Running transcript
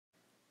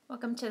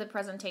Welcome to the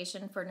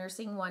presentation for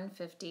Nursing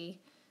 150.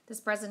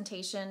 This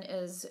presentation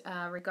is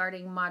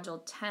regarding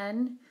Module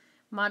 10.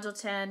 Module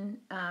 10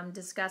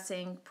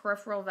 discussing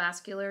peripheral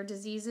vascular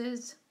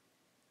diseases.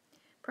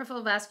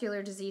 Peripheral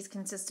vascular disease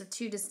consists of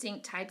two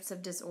distinct types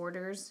of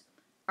disorders,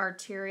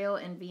 arterial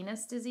and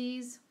venous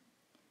disease.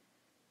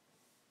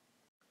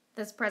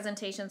 This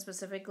presentation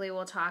specifically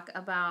will talk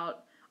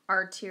about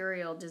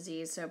arterial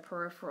disease, so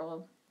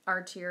peripheral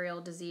arterial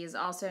disease,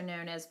 also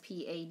known as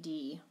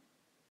PAD.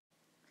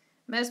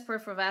 Most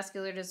peripheral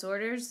vascular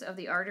disorders of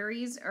the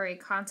arteries are a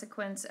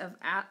consequence of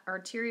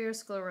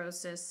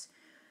arteriosclerosis,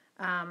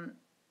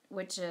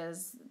 which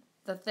is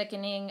the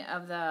thickening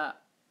of the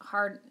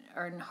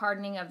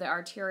hardening of the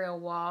arterial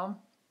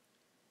wall.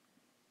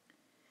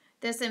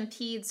 This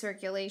impedes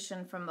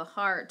circulation from the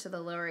heart to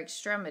the lower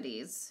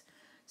extremities.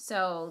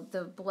 So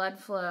the blood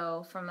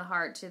flow from the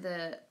heart to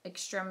the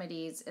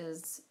extremities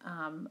is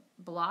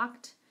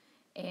blocked,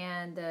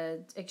 and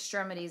the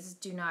extremities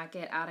do not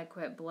get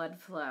adequate blood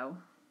flow.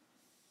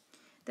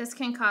 This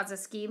can cause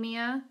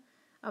ischemia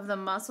of the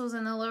muscles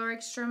in the lower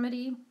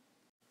extremity.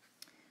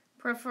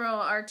 Peripheral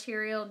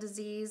arterial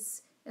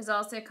disease is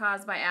also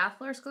caused by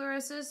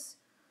atherosclerosis.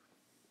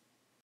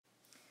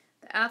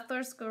 The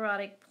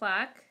atherosclerotic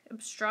plaque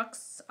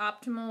obstructs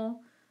optimal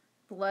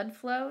blood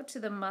flow to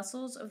the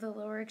muscles of the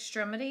lower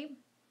extremity.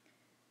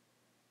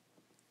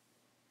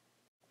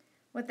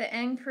 With the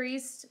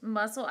increased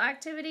muscle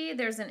activity,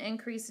 there's an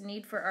increased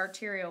need for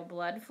arterial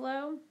blood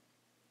flow.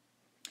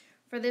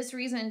 For this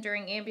reason,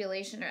 during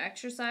ambulation or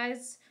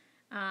exercise,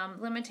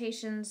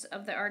 limitations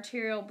of the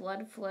arterial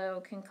blood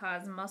flow can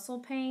cause muscle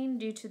pain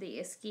due to the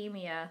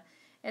ischemia.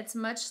 It's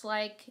much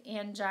like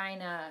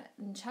angina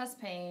and chest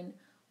pain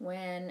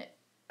when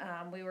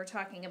we were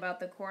talking about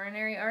the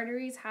coronary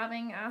arteries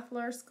having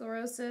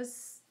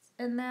atherosclerosis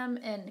in them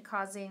and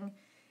causing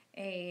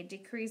a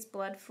decreased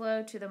blood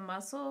flow to the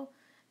muscle.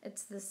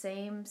 It's the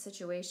same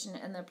situation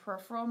in the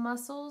peripheral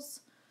muscles.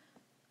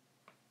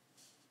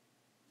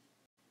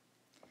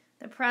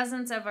 The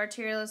presence of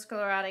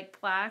arteriosclerotic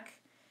plaque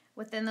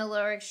within the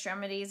lower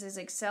extremities is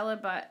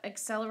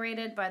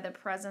accelerated by the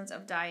presence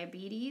of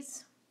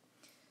diabetes.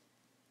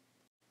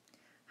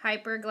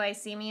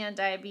 Hyperglycemia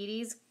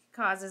diabetes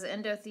causes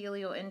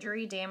endothelial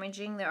injury,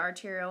 damaging the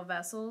arterial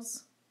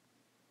vessels.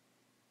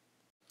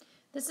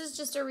 This is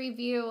just a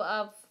review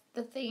of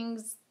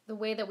the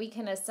way that we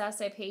can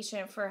assess a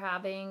patient for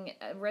having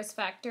risk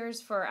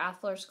factors for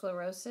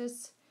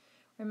atherosclerosis.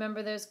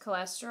 Remember those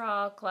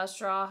high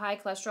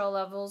cholesterol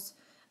levels,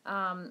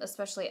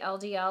 especially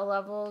LDL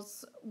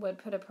levels, would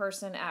put a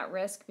person at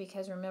risk,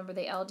 because remember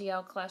the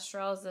LDL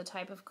cholesterol is the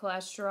type of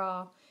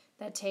cholesterol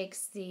that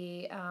takes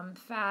the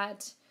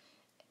fat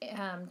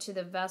to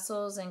the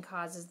vessels and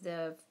causes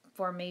the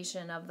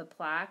formation of the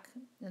plaque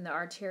in the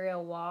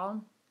arterial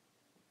wall.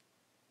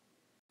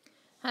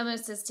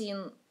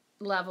 Homocysteine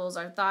levels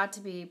are thought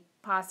to be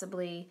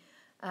possibly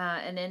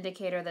an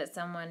indicator that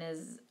someone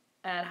is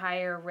at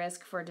higher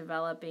risk for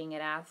developing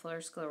an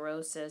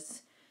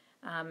atherosclerosis.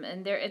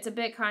 And it's a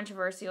bit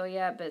controversial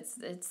yet, but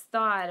it's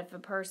thought if a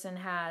person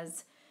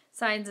has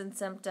signs and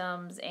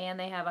symptoms and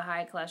they have a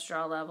high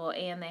cholesterol level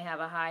and they have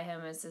a high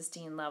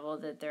homocysteine level,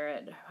 that they're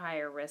at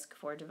higher risk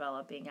for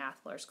developing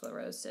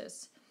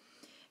atherosclerosis.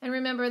 And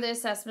remember the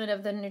assessment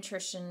of the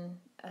nutrition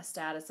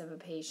status of a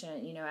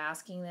patient,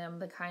 asking them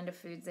the kind of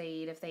foods they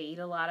eat. If they eat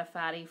a lot of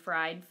fatty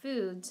fried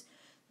foods,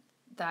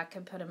 that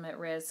could put them at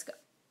risk.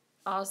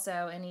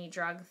 Also, any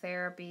drug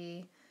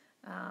therapy,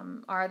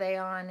 are they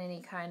on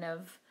any kind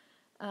of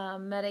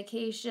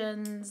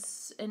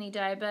medications, any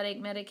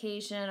diabetic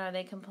medication, are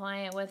they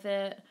compliant with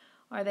it,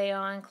 are they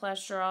on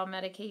cholesterol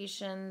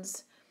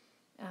medications,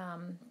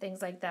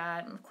 things like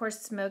that. Of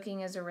course, smoking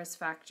is a risk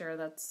factor.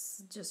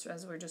 That's just,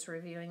 as we're just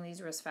reviewing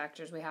these risk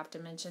factors, we have to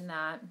mention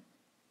that.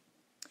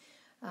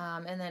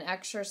 And then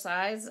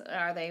exercise,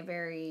 are they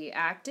very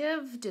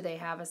active? Do they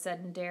have a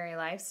sedentary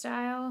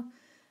lifestyle?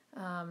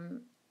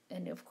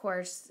 And of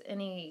course,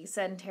 any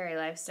sedentary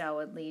lifestyle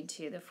would lead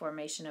to the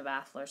formation of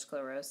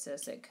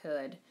atherosclerosis. It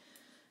could.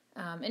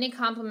 Any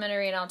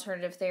complementary and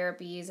alternative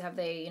therapies,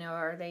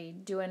 are they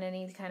doing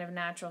any kind of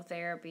natural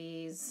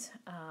therapies?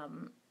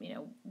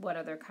 What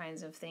other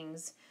kinds of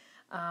things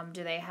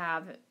do they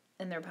have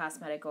in their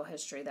past medical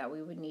history that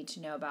we would need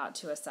to know about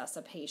to assess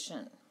a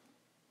patient?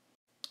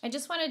 I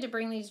just wanted to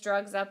bring these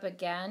drugs up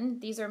again.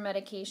 These are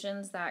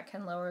medications that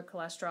can lower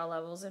cholesterol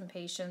levels in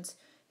patients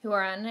who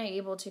are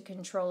unable to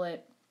control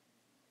it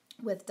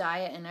with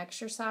diet and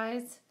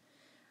exercise.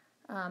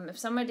 If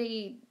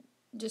somebody,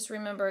 just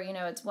remember,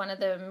 it's one of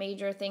the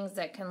major things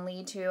that can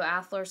lead to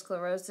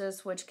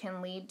atherosclerosis, which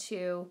can lead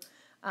to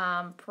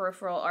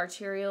peripheral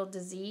arterial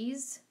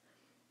disease,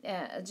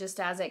 just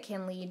as it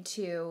can lead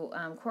to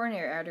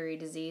coronary artery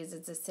disease.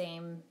 It's the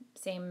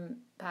same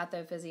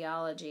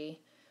pathophysiology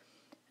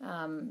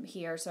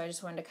here. So I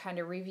just wanted to kind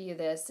of review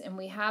this. And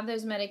we have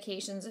those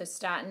medications, those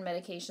statin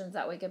medications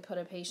that we could put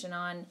a patient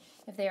on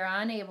if they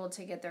are unable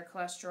to get their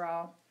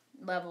cholesterol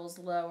levels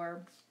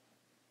lower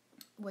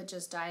with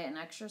just diet and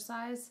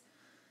exercise.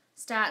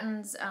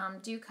 Statins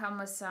do come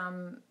with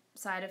some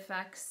side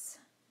effects.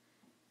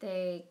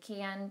 They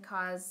can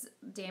cause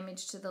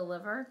damage to the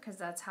liver because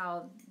that's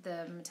how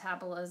the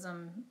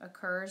metabolism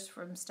occurs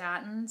from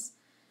statins.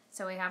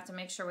 So we have to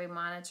make sure we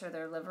monitor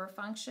their liver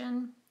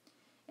function.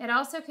 It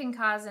also can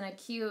cause an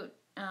acute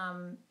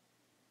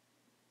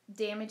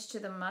damage to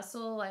the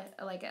muscle,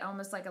 like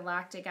almost like a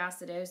lactic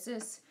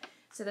acidosis.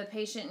 So the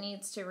patient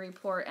needs to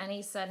report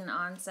any sudden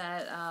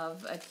onset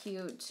of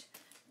acute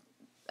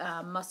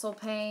muscle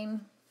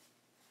pain.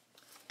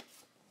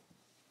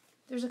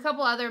 There's a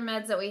couple other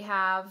meds that we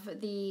have.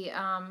 The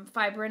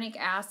fibrinic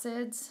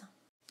acids.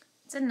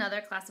 It's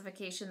another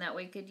classification that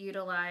we could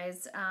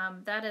utilize.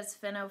 That is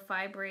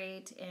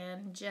fenofibrate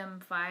and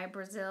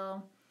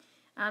gemfibrozil.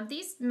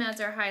 These meds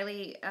are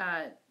highly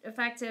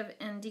effective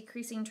in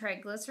decreasing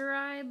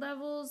triglyceride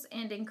levels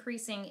and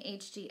increasing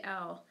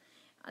HDL.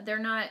 They're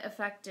not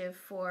effective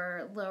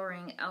for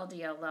lowering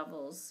LDL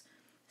levels.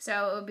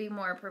 So it would be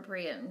more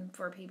appropriate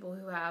for people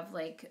who have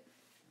like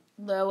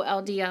low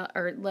LDL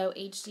or low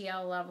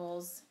HDL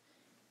levels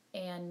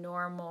and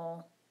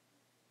normal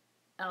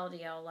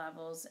LDL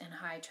levels and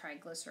high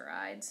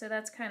triglycerides. So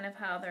that's kind of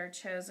how they're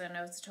chosen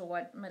as to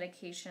what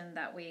medication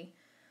that we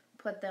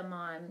put them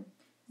on.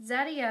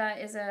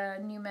 Zetia is a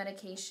new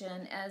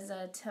medication as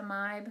a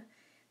ezetimibe.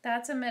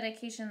 That's a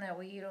medication that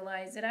we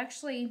utilize. It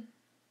actually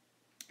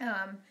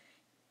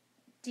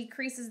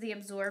decreases the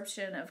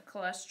absorption of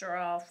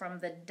cholesterol from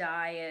the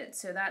diet.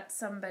 So that's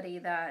somebody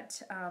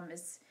that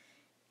is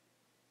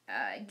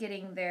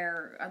getting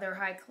their other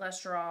high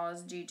cholesterol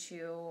is due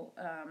to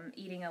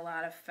eating a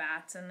lot of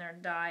fats in their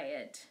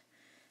diet.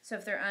 So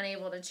if they're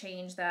unable to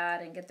change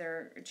that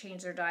and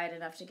change their diet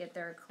enough to get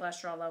their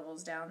cholesterol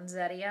levels down,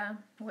 Zetia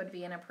would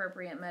be an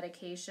appropriate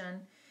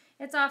medication.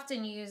 It's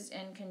often used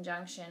in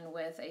conjunction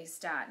with a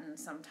statin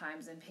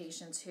sometimes in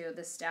patients who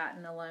the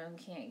statin alone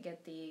can't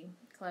get the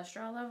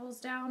cholesterol levels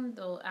down.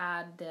 They'll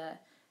add the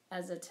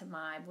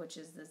ezetimibe, which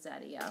is the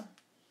Zetia.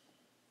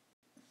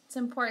 It's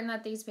important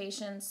that these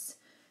patients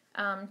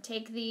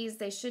take these.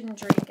 They shouldn't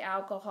drink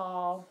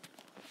alcohol,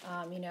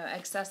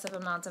 excessive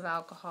amounts of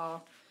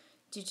alcohol,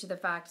 due to the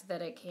fact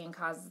that it can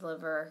cause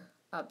liver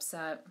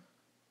upset.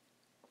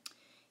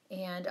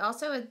 And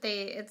also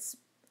it's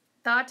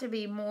thought to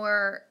be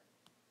more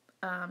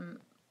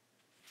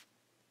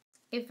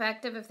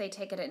effective if they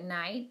take it at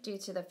night, due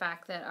to the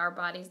fact that our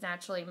bodies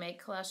naturally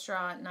make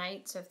cholesterol at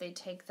night. So if they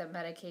take the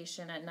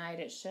medication at night,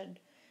 it should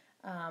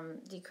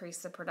decrease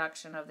the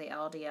production of the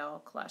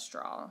LDL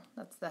cholesterol.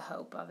 That's the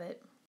hope of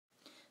it.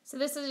 So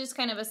this is just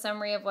kind of a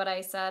summary of what I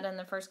said in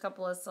the first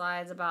couple of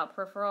slides about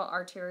peripheral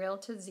arterial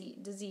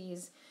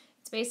disease.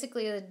 It's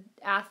basically the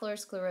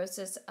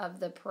atherosclerosis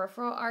of the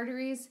peripheral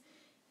arteries.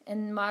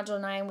 In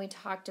Module 9, we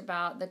talked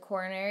about the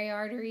coronary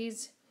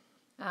arteries.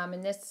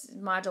 In this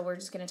module, we're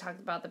just going to talk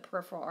about the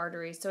peripheral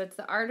arteries. So it's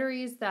the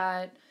arteries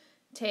that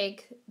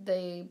take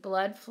the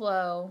blood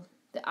flow,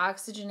 the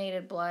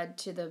oxygenated blood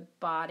to the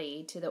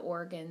body, to the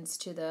organs,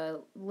 to the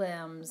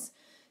limbs,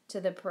 to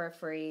the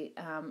periphery.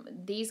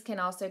 These can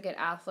also get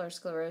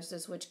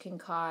atherosclerosis, which can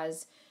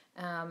cause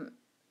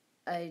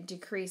a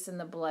decrease in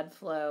the blood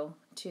flow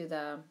to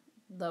the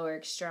lower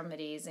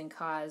extremities and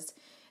cause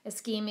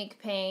ischemic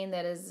pain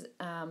that is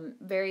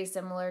very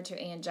similar to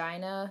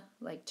angina,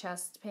 like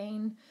chest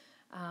pain.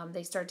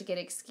 They start to get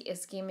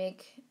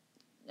ischemic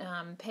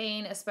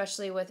pain,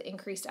 especially with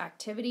increased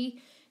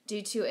activity,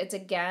 due to it's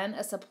again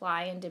a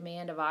supply and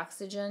demand of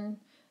oxygen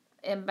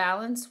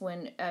imbalance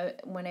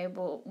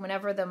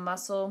whenever the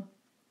muscle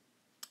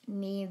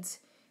needs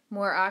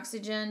more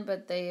oxygen,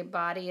 but the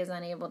body is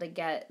unable to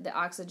get the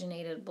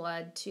oxygenated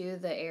blood to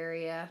the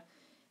area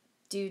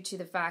due to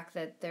the fact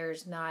that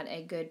there's not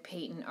a good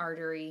patent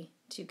artery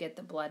to get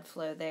the blood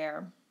flow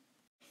there.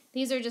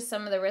 These are just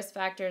some of the risk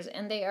factors,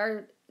 and they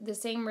are the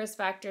same risk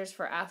factors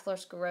for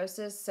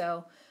atherosclerosis.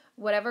 So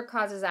whatever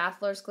causes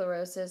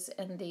atherosclerosis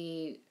in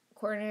the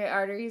coronary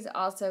arteries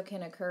also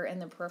can occur in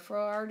the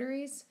peripheral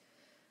arteries.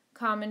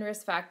 Common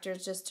risk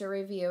factors, just to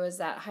review, is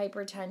that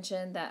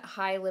hypertension, that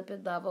high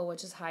lipid level,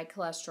 which is high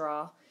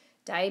cholesterol,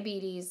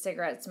 diabetes,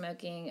 cigarette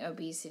smoking,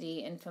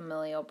 obesity, and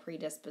familial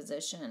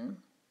predisposition.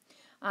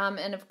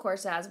 And of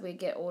course, as we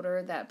get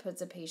older, that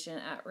puts a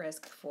patient at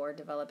risk for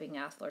developing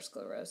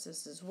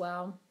atherosclerosis as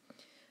well.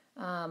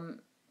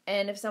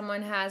 And if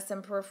someone has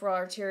some peripheral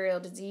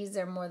arterial disease,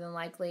 they're more than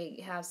likely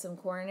to have some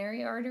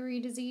coronary artery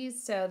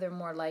disease, so they're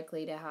more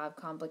likely to have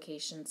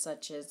complications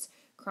such as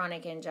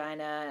chronic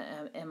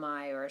angina,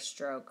 MI, or a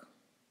stroke.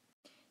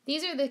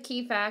 These are the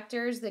key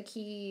factors, the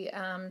key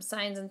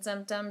signs and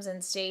symptoms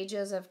and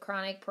stages of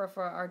chronic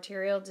peripheral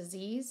arterial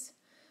disease.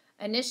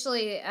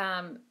 Initially,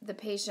 the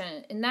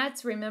patient, and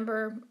that's,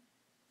 remember,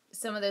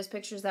 some of those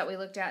pictures that we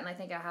looked at, and I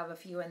think I have a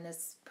few in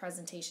this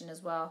presentation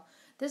as well.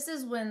 This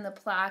is when the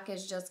plaque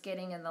is just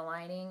getting in the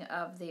lining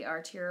of the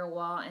arterial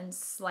wall and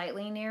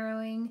slightly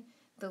narrowing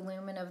the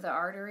lumen of the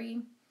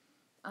artery.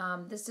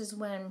 This is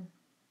when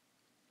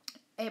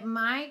it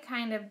might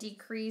kind of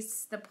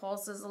decrease the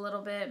pulses a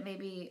little bit,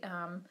 maybe.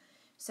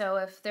 So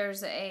if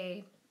there's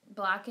a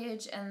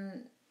blockage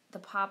in the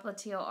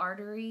popliteal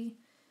artery,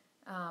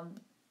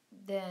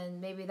 then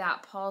maybe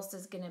that pulse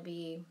is going to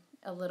be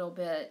a little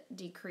bit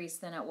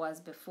decreased than it was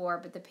before.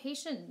 But the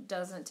patient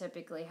doesn't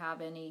typically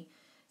have any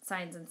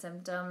signs and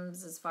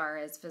symptoms as far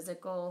as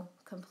physical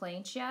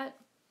complaints yet.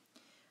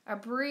 A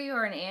bruit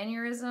or an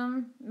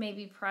aneurysm may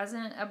be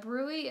present. A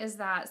bruit is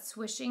that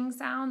swishing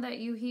sound that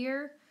you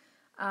hear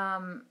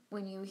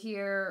when you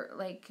hear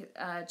like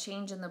a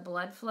change in the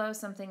blood flow,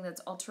 something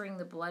that's altering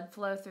the blood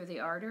flow through the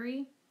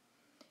artery.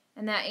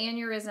 And that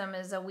aneurysm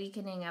is a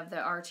weakening of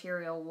the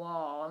arterial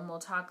wall, and we'll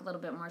talk a little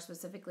bit more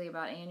specifically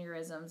about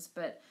aneurysms,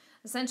 but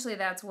essentially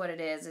that's what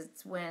it is.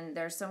 It's when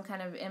there's some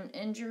kind of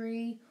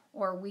injury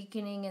or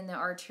weakening in the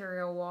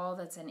arterial wall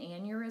that's an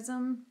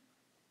aneurysm.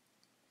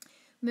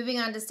 Moving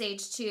on to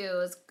stage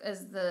 2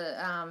 is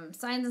the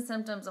signs and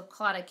symptoms of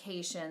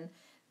claudication.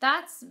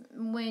 That's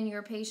when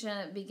your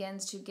patient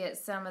begins to get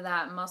some of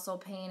that muscle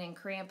pain and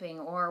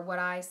cramping, or what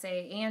I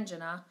say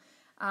angina,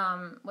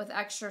 with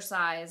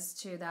exercise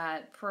to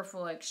that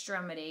peripheral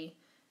extremity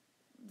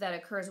that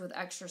occurs with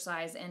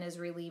exercise and is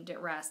relieved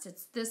at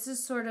rest. This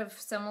is sort of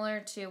similar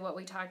to what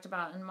we talked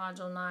about in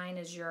Module 9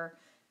 is your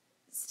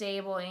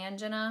stable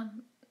angina,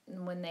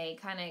 when they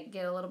kind of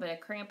get a little bit of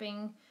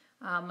cramping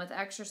with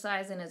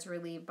exercise and is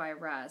relieved by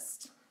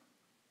rest.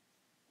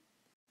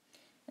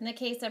 In the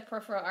case of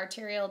peripheral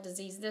arterial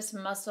disease, this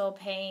muscle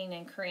pain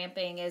and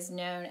cramping is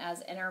known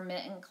as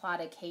intermittent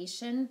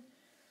claudication.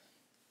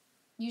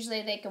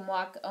 Usually they can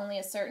walk only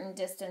a certain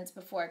distance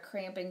before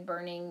cramping,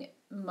 burning,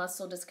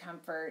 muscle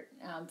discomfort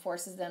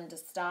forces them to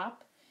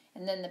stop,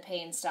 and then the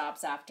pain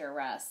stops after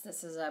rest.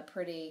 This is a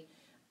pretty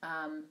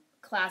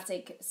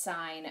classic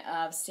sign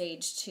of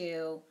stage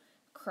 2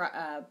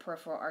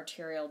 peripheral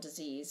arterial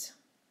disease.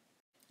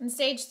 In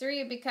stage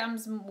 3, it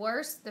becomes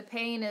worse. The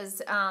pain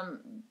is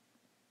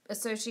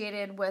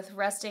associated with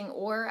resting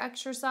or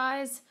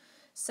exercise.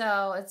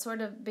 So it's sort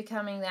of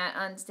becoming that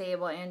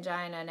unstable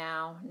angina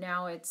now.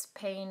 Now it's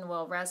pain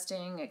while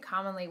resting. It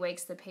commonly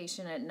wakes the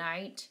patient at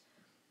night.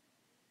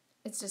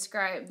 It's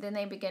described, then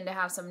they begin to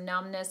have some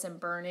numbness and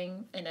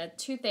burning and a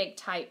toothache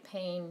type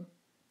pain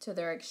to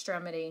their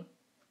extremity.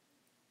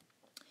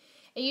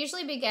 It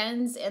usually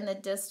begins in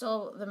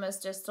the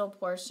most distal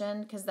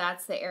portion, because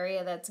that's the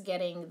area that's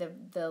getting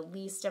the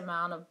least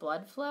amount of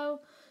blood flow.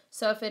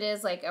 So if it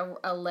is like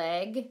a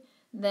leg,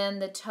 then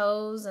the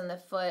toes and the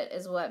foot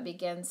is what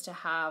begins to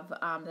have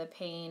the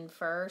pain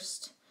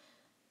first.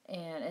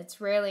 And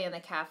it's rarely in the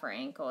calf or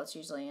ankle. It's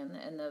usually in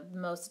the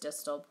most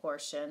distal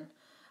portion.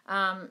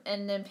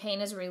 And then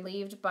pain is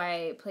relieved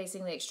by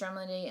placing the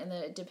extremity in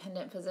the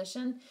dependent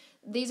position.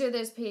 These are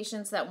those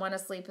patients that want to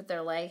sleep with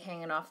their leg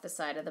hanging off the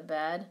side of the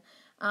bed.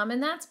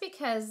 And that's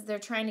because they're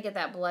trying to get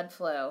that blood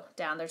flow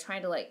down. They're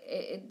trying to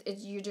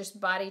your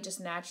body just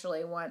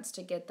naturally wants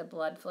to get the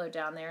blood flow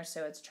down there,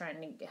 so it's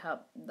trying to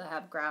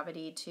have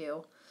gravity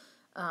to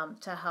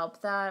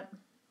help that.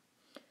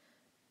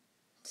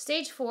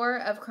 Stage 4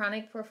 of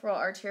chronic peripheral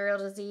arterial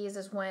disease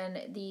is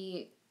when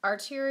the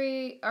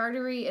artery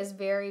is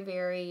very,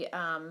 very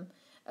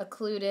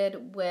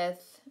occluded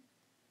with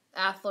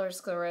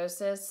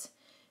atherosclerosis.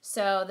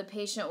 So the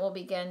patient will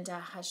begin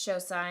to show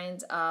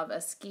signs of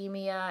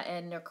ischemia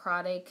and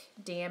necrotic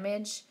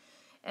damage.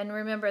 And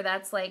remember,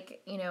 that's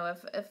like,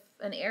 if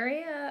an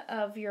area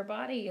of your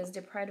body is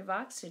deprived of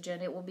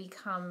oxygen, it will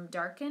become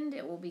darkened,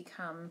 it will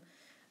become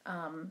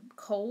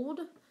cold,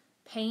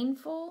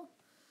 painful,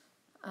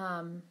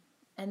 and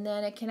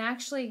then it can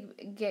actually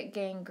get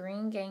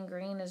gangrene.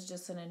 Gangrene is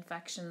just an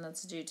infection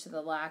that's due to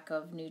the lack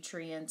of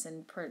nutrients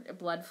and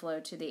blood flow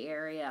to the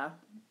area.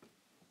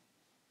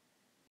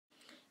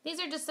 These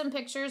are just some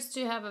pictures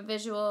to have a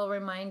visual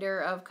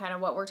reminder of kind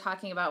of what we're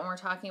talking about when we're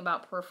talking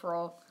about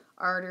peripheral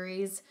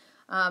arteries.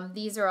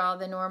 These are all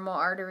the normal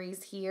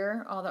arteries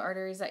here, all the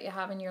arteries that you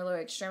have in your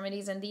lower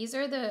extremities, and these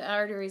are the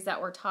arteries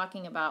that we're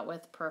talking about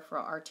with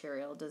peripheral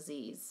arterial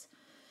disease.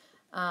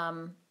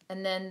 And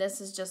then this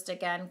is just,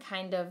 again,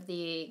 kind of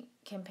the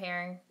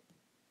comparison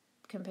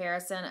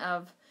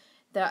of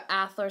the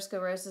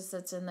atherosclerosis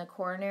that's in the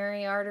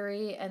coronary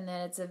artery, and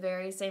then it's the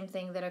very same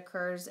thing that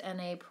occurs in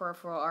a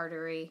peripheral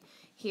artery.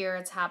 Here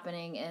it's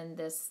happening in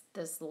this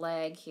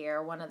leg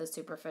here, one of the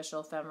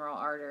superficial femoral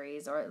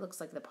arteries, or it looks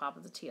like the pop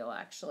of the teal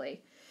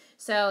actually.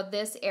 So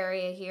this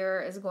area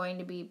here is going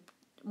to be,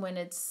 when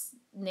it's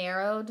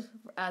narrowed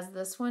as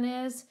this one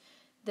is,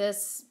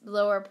 this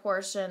lower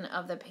portion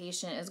of the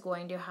patient is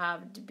going to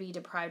be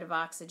deprived of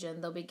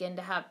oxygen. They'll begin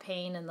to have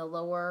pain in the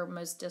lower,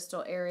 most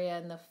distal area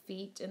in the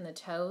feet and the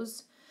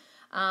toes.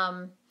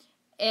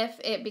 If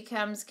it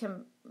becomes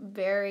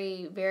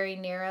very, very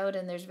narrowed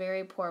and there's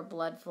very poor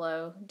blood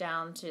flow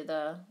down to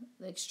the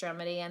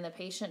extremity, and the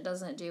patient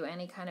doesn't do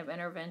any kind of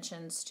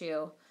interventions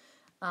to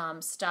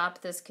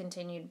stop this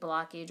continued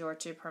blockage or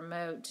to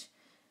promote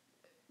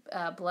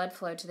blood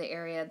flow to the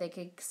area, they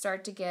could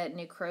start to get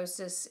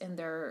necrosis in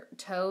their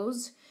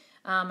toes.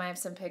 I have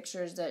some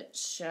pictures that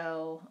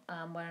show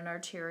what an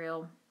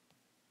arterial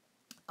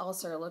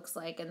ulcer looks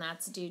like, and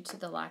that's due to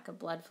the lack of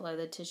blood flow.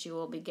 The tissue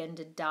will begin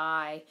to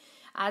die.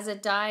 As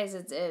it dies,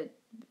 it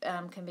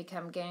can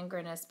become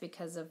gangrenous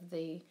because of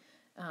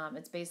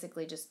it's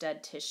basically just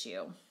dead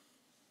tissue.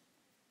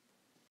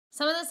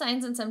 Some of the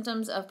signs and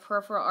symptoms of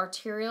peripheral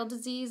arterial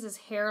disease is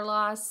hair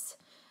loss,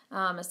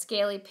 a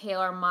scaly,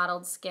 pale or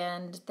mottled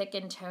skin,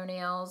 thickened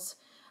toenails.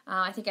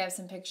 I think I have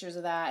some pictures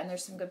of that, and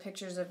there's some good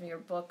pictures of your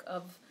book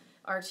of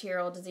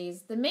arterial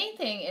disease. The main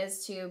thing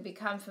is to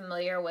become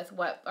familiar with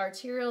what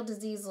arterial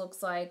disease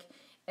looks like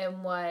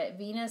and what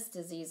venous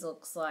disease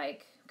looks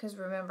like. Because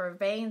remember,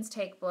 veins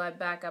take blood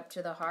back up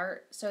to the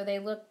heart, so they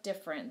look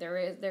different.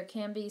 There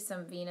can be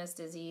some venous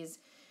disease,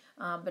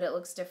 but it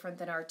looks different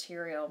than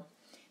arterial.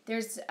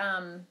 There's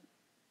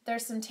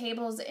some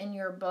tables in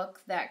your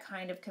book that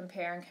kind of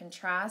compare and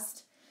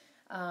contrast.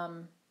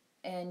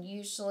 And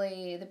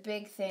usually the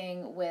big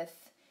thing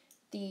with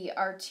the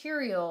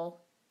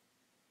arterial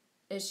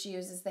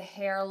issues is the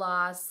hair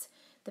loss,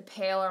 the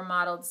pale or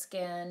mottled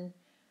skin.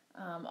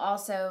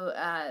 Also,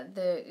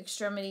 the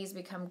extremities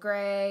become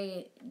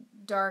gray,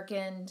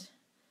 darkened,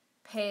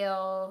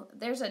 pale.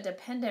 There's a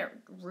dependent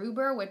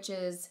rubor, which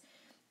is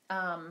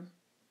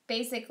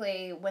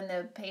basically when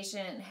the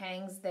patient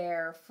hangs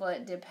their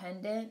foot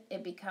dependent,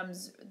 it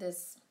becomes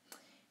this,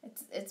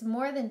 it's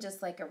more than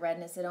just like a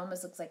redness. It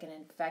almost looks like an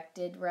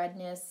infected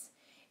redness.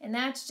 And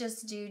that's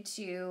just due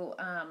to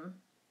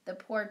the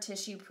poor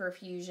tissue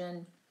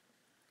perfusion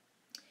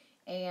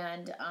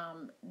and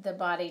the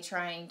body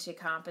trying to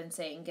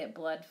compensate and get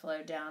blood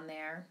flow down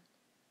there.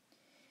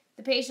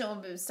 The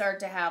patient will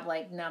start to have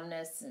like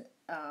numbness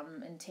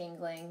and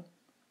tingling.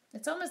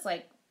 It's almost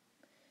like,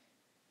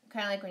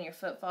 kind of like when your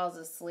foot falls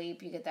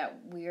asleep, you get that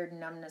weird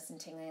numbness and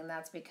tingling, and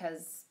that's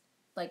because,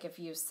 like, if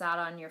you sat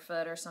on your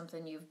foot or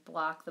something, you've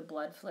blocked the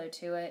blood flow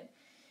to it.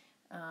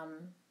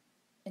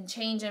 And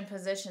change in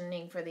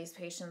positioning for these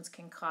patients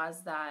can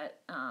cause that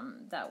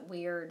that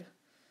weird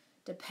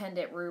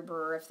dependent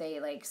rubor. If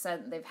they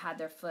said they've had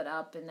their foot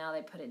up and now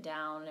they put it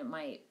down, it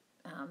might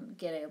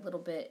get a little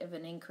bit of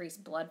an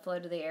increased blood flow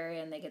to the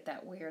area, and they get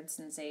that weird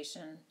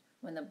sensation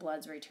when the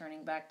blood's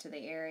returning back to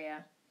the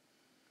area.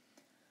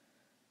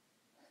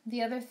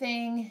 The other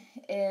thing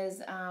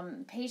is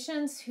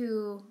patients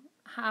who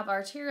have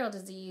arterial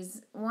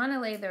disease want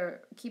to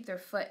keep their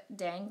foot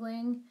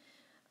dangling.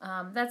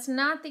 That's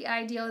not the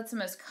ideal. It's the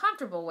most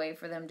comfortable way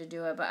for them to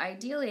do it, but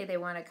ideally they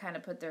want to kind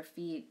of put their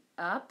feet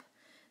up.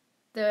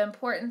 The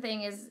important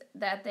thing is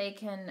that they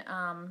can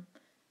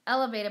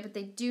elevate it, but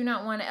they do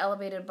not want to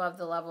elevate it above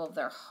the level of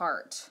their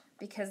heart,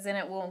 because then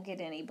it won't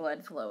get any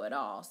blood flow at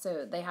all.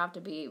 So they have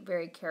to be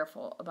very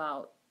careful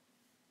about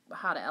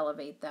how to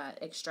elevate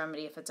that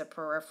extremity if it's a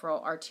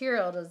peripheral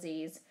arterial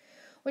disease,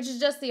 which is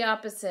just the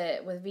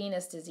opposite with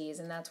venous disease.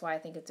 And that's why I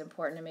think it's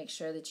important to make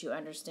sure that you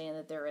understand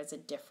that there is a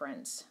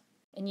difference.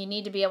 And you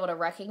need to be able to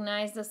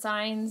recognize the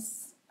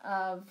signs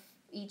of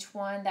each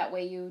one. That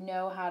way you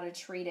know how to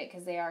treat it,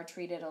 because they are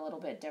treated a little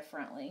bit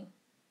differently.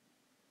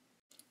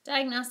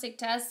 Diagnostic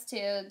tests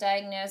to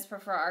diagnose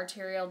peripheral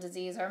arterial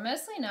disease are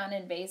mostly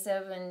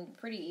non-invasive and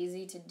pretty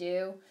easy to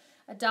do.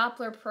 A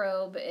Doppler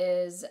probe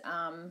is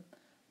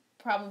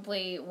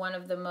probably one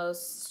of the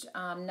most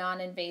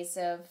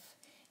non-invasive.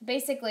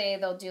 Basically,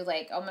 they'll do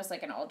almost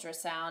like an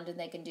ultrasound, and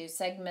they can do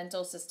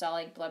segmental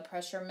systolic blood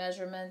pressure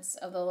measurements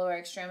of the lower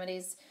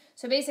extremities.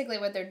 So basically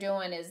what they're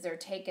doing is they're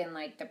taking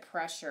the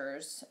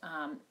pressures,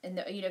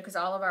 because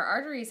all of our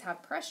arteries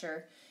have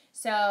pressure,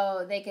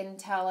 so they can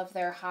tell if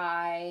they're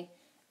high,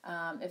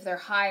 if they're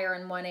higher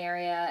in one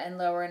area and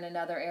lower in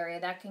another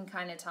area. That can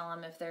kind of tell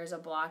them if there's a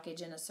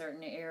blockage in a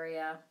certain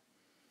area.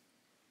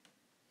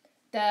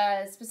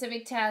 The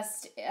specific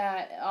test,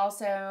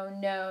 also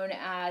known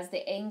as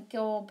the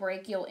ankle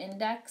brachial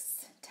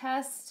index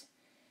test,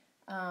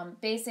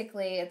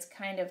 basically it's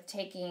kind of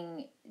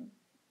taking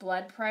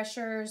blood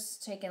pressures,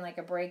 taking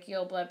a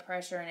brachial blood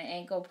pressure and an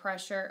ankle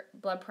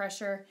blood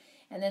pressure,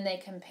 and then they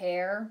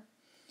compare.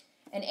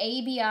 An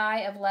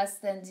ABI of less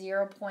than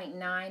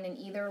 0.9 in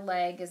either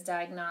leg is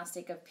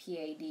diagnostic of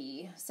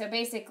PAD. So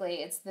basically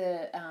it's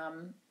the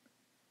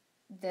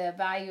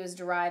value is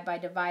derived by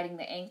dividing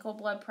the ankle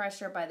blood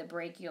pressure by the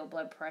brachial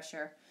blood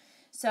pressure.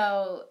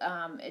 So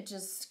it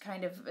just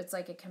kind of, it's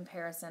like a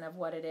comparison of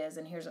what it is.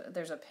 And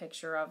there's a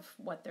picture of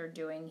what they're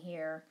doing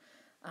here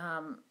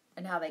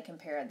and how they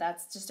compare it.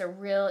 That's just a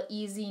real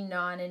easy,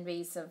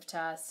 non-invasive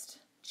test,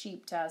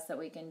 cheap test that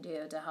we can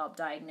do to help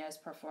diagnose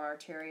peripheral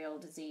arterial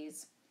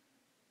disease.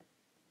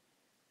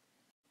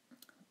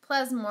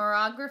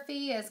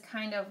 Plasmarography is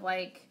kind of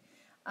like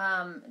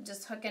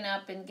just hooking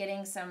up and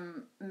getting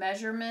some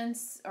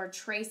measurements or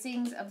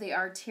tracings of the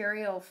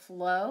arterial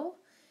flow.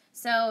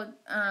 So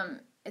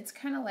it's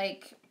kind of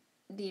like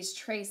these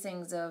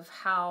tracings of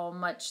how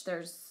much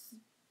there's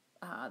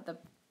the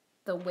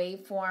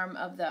waveform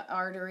of the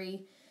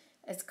artery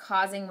is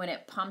causing when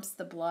it pumps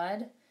the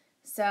blood.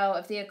 So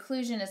if the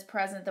occlusion is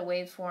present, the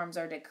waveforms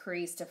are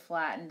decreased to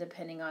flatten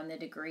depending on the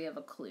degree of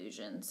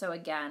occlusion. So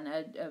again,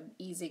 a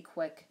easy,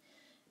 quick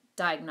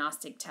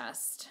diagnostic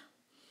test.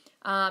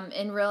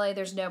 And really,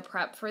 there's no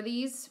prep for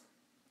these.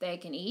 They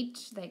can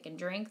eat, they can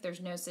drink.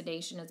 There's no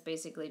sedation. It's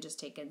basically just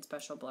taking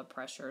special blood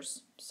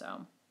pressures.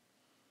 So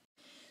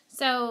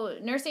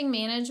nursing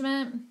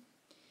management.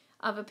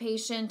 of a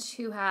patient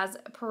who has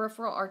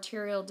peripheral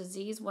arterial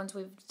disease, once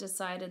we've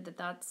decided that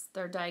that's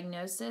their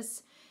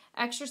diagnosis.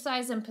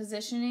 Exercise and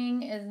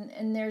positioning,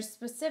 and there's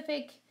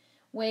specific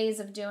ways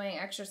of doing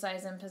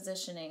exercise and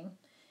positioning.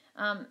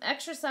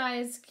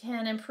 Exercise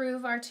can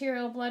improve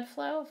arterial blood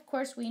flow. Of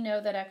course, we know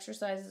that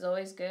exercise is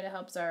always good. It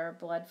helps our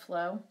blood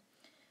flow.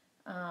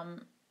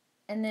 And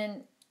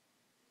then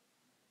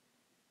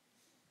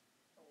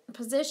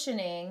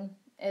positioning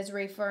is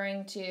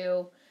referring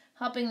to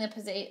helping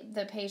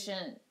the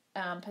patient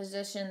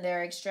position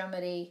their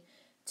extremity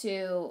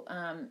to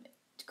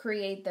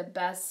create the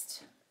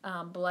best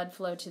blood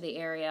flow to the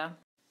area.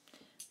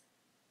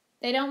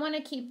 They don't want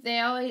to keep, they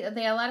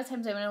a lot of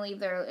times they want to leave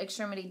their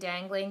extremity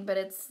dangling,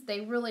 but they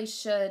really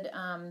should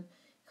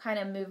kind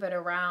of move it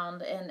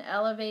around, and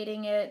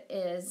elevating it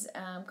is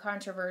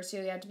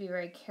controversial. You have to be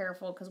very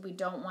careful because we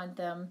don't want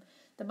them,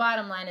 the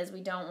bottom line is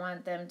we don't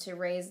want them to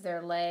raise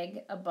their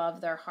leg above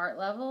their heart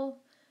level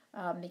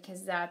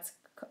because that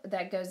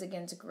goes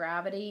against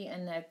gravity,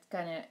 and that's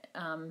going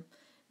to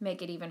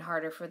make it even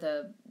harder for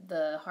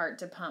the heart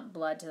to pump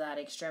blood to that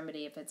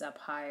extremity if it's up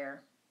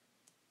higher.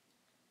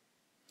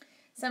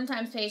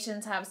 Sometimes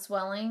patients have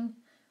swelling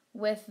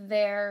with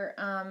their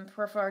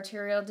peripheral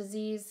arterial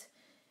disease,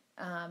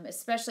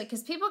 especially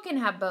because people can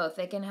have both.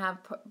 They can have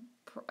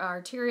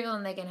arterial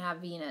and they can have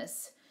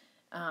venous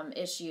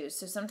issues.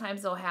 So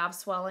sometimes they'll have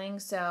swelling,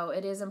 so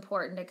it is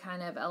important to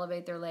kind of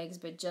elevate their legs,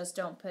 but just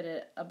don't put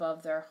it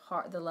above their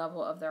heart, the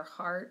level of their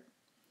heart.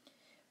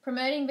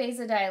 Promoting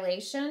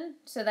vasodilation,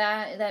 so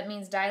that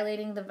means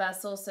dilating the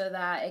vessel so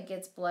that it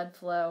gets blood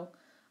flow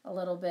a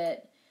little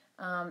bit.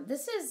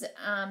 This is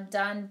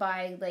done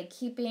by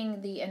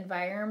keeping the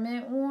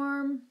environment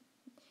warm.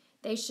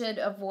 They should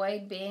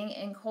avoid being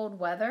in cold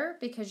weather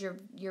because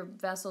your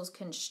vessels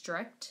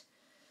constrict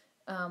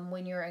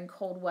when you're in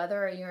cold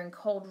weather, or you're in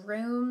cold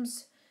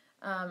rooms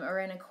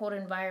or in a cold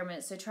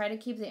environment. So try to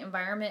keep the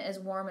environment as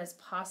warm as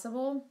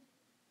possible.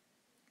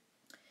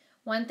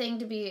 One thing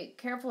to be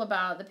careful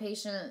about, the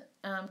patient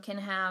can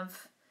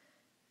have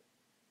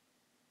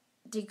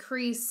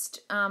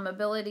decreased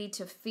ability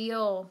to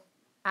feel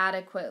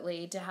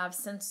adequately, to have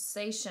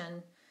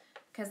sensation,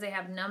 because they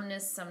have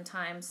numbness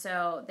sometimes.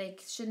 So they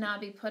should not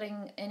be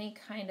putting any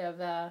kind of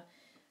a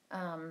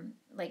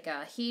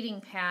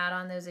heating pad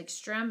on those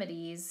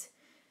extremities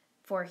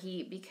for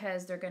heat,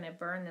 because they're going to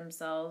burn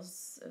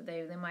themselves.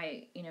 They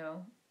might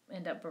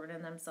end up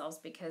burning themselves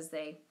because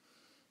they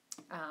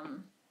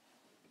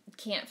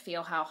can't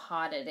feel how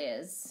hot it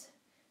is.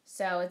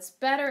 So it's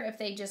better if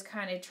they just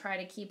kind of try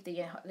to keep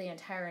the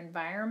entire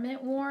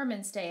environment warm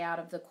and stay out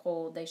of the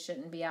cold. They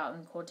shouldn't be out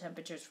in cold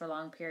temperatures for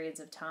long periods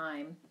of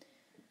time.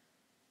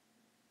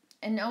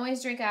 And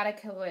always drink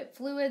adequate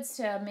fluids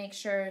to make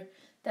sure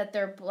that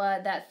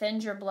that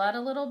thins your blood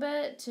a little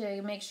bit,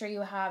 to make sure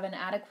you have an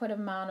adequate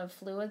amount of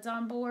fluids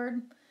on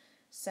board.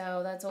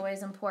 So that's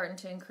always important,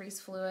 to increase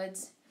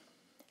fluids.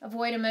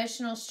 Avoid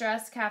emotional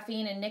stress,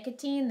 caffeine, and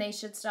nicotine. They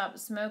should stop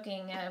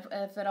smoking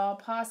if at all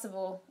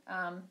possible,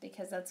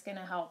 because that's going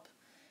to help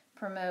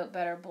promote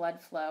better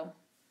blood flow.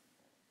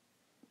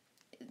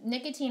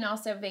 Nicotine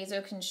also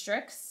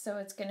vasoconstricts, so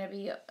it's going to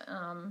be,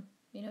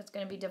 it's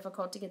going to be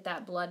difficult to get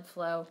that blood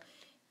flow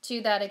to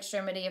that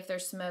extremity if they're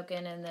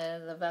smoking and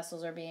the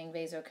vessels are being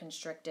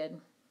vasoconstricted.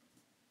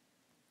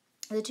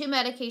 The two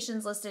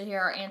medications listed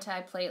here are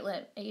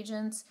antiplatelet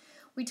agents.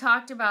 We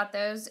talked about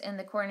those in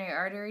the coronary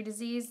artery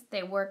disease.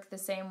 They work the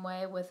same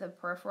way with the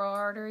peripheral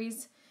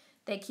arteries.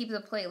 They keep the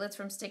platelets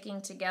from sticking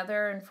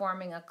together and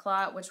forming a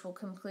clot, which will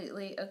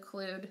completely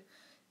occlude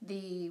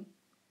the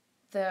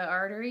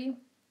artery.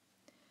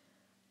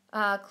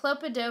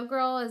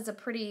 Clopidogrel is a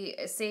pretty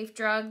safe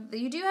drug.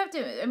 You do have to,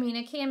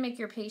 it can make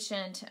your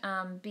patient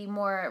be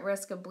more at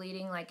risk of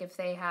bleeding, like if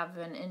they have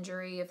an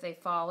injury, if they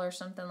fall or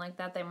something like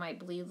that, they might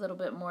bleed a little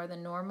bit more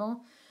than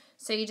normal.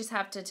 So you just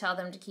have to tell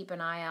them to keep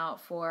an eye out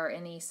for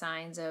any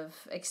signs of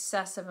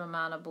excessive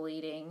amount of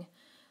bleeding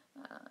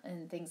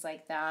and things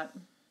like that.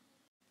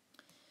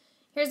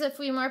 Here's a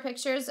few more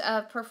pictures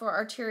of peripheral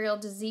arterial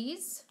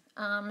disease.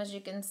 As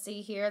you can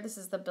see here, this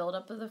is the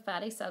buildup of the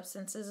fatty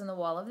substances in the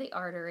wall of the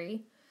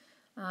artery.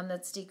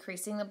 That's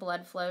decreasing the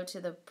blood flow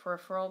to the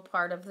peripheral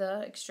part of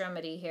the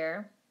extremity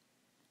here.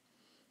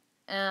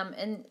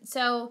 And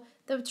so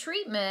the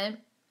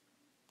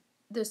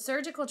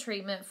surgical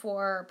treatment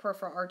for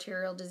peripheral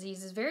arterial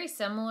disease is very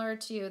similar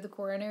to the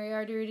coronary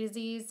artery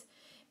disease.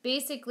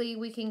 Basically,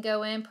 we can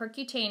go in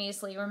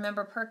percutaneously.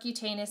 Remember,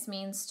 percutaneous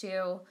means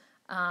to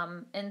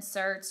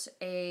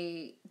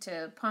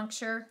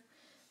puncture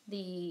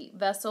the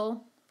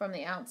vessel from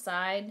the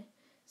outside.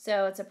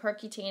 So it's a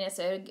percutaneous.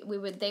 So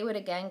they would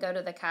again go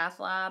to the cath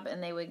lab,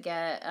 and they would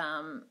get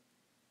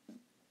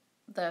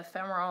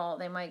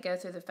they might go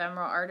through the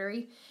femoral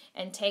artery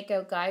and take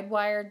a guide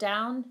wire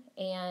down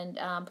and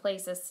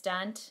place a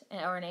stent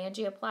or an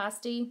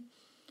angioplasty.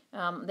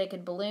 They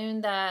could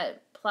balloon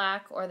that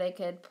plaque, or they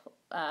could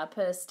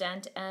put a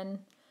stent in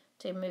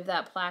to move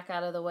that plaque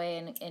out of the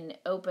way and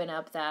open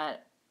up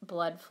that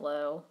blood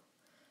flow,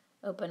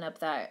 open up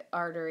that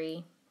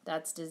artery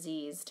that's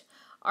diseased.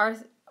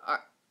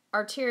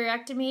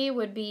 arteriectomy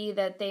would be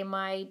that they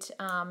might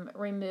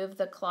remove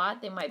the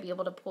clot. They might be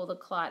able to pull the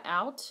clot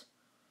out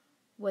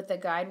with a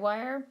guide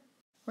wire.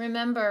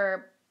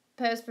 Remember,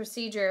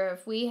 post-procedure,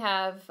 if we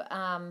have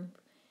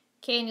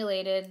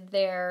cannulated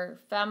their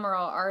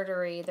femoral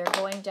artery, they're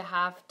going to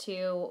have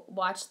to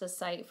watch the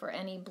site for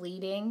any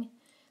bleeding.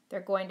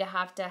 They're going to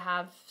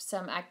have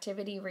some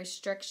activity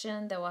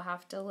restriction. They will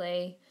have to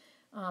lay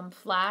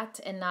flat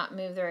and not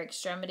move their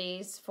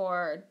extremities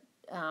for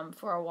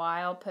a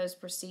while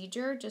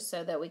post-procedure, just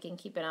so that we can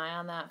keep an eye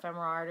on that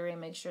femoral artery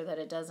and make sure that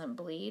it doesn't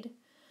bleed.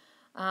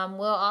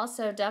 We'll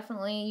also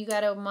definitely, you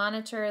got to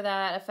monitor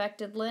that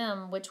affected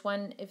limb, which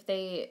one, if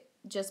they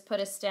just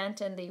put a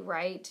stent in the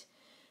right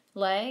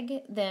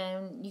leg,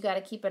 then you got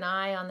to keep an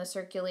eye on the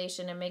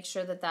circulation and make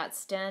sure that that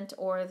stent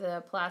or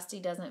the plasty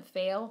doesn't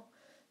fail.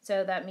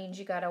 So that means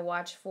you got to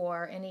watch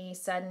for any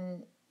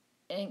sudden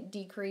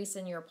decrease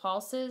in your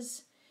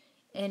pulses,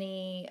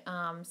 any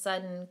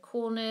sudden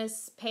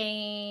coolness,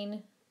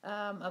 pain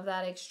of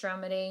that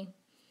extremity.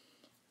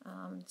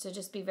 So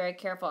just be very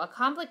careful. A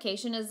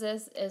complication is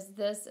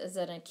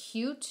an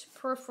acute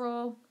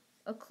peripheral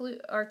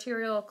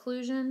arterial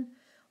occlusion,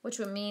 which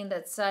would mean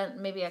that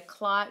maybe a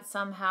clot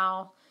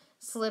somehow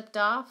slipped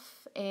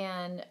off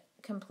and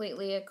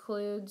completely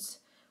occludes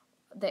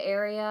the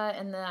area,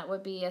 and that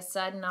would be a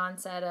sudden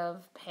onset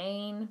of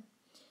pain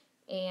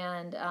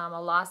and a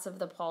loss of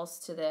the pulse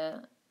to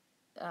the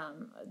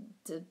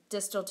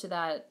distal to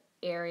that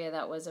area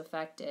that was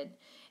affected.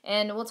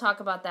 And we'll talk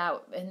about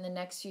that in the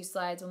next few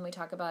slides when we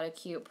talk about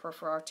acute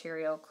peripheral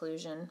arterial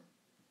occlusion.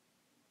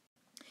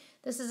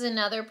 This is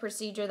another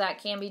procedure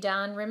that can be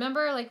done.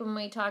 Remember, like when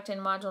we talked in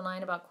Module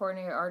 9 about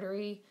coronary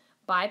artery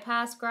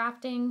bypass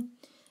grafting?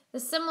 The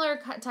similar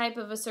type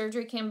of a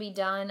surgery can be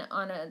done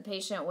on a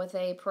patient with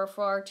a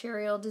peripheral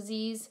arterial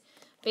disease.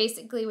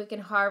 Basically, we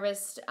can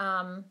harvest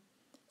a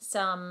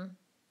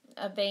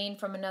vein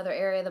from another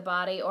area of the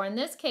body, or in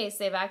this case,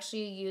 they've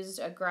actually used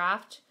a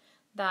graft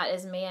that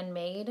is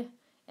man-made,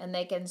 and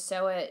they can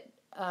sew it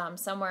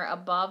somewhere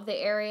above the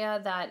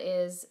area that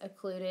is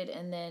occluded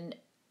and then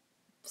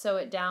sew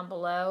it down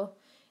below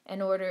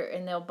and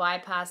they'll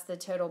bypass the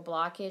total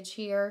blockage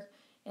here,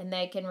 and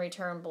they can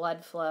return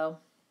blood flow.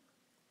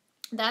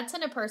 That's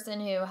in a person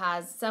who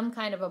has some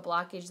kind of a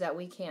blockage that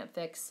we can't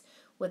fix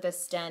with a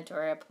stent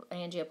or an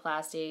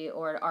angioplasty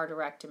or an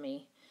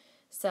arterectomy.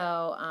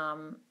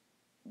 So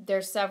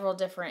there's several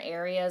different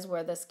areas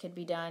where this could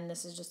be done.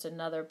 This is just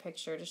another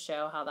picture to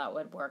show how that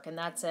would work. And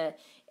that's a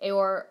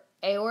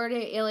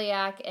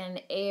aortoiliac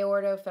and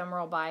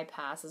aortofemoral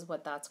bypass is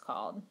what that's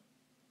called.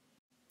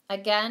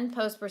 Again,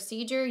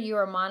 post-procedure, you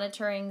are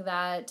monitoring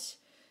that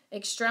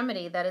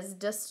extremity that is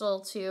distal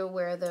to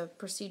where the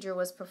procedure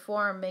was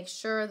performed. Make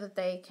sure that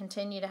they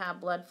continue to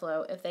have blood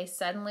flow. If they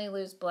suddenly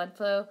lose blood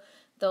flow,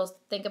 they'll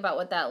think about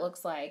what that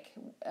looks like.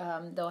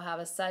 They'll have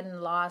a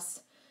sudden loss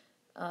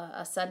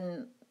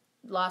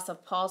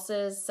of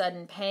pulses,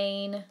 sudden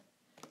pain,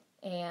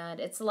 and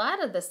it's a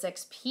lot of the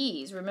 6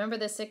 Ps. Remember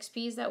the 6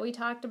 Ps that we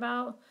talked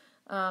about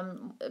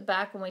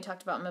back when we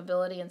talked about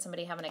mobility and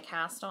somebody having a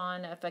cast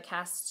on? If a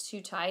cast's too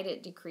tight,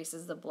 it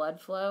decreases the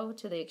blood flow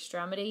to the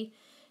extremity.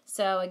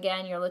 So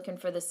again, you're looking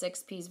for the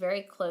 6 Ps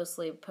very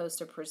closely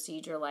post a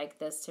procedure like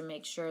this to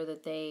make sure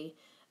that they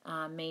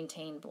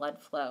maintain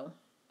blood flow.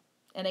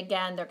 And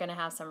again, they're going to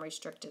have some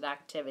restricted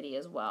activity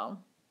as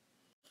well.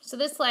 So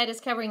this slide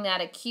is covering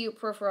that acute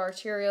peripheral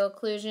arterial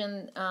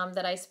occlusion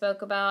that I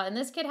spoke about. And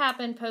this could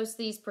happen post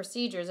these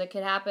procedures. It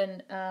could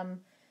happen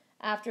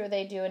after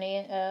they do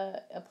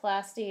a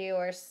plasty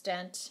or a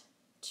stent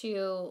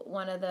to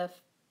one of the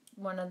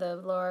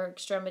lower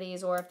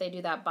extremities, or if they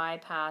do that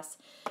bypass,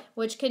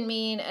 which can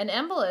mean an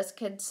embolus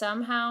could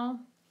somehow,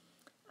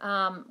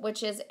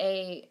 which is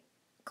a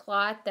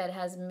clot that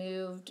has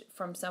moved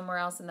from somewhere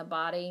else in the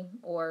body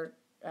or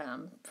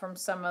from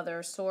some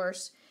other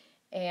source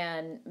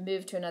and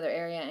moved to another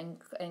area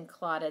and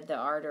clotted the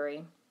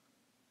artery.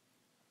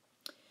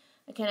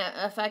 It can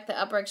affect the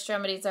upper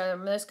extremities, are the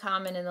most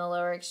common in the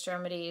lower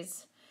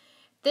extremities.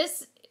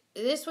 This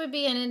would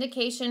be an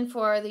indication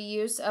for the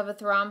use of a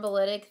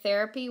thrombolytic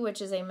therapy,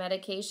 which is a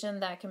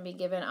medication that can be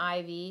given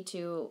IV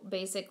to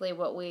basically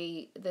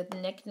the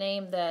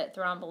nickname that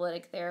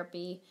thrombolytic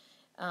therapy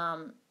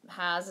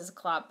has is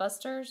clot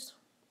busters.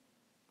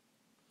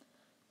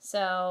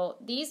 So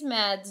these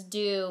meds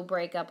do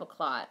break up a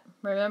clot.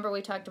 Remember,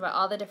 we talked about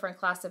all the different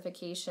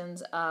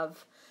classifications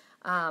of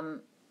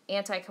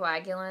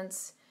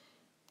anticoagulants.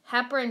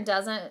 Heparin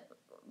doesn't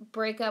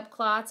break up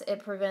clots.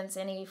 It prevents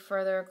any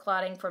further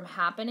clotting from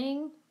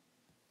happening.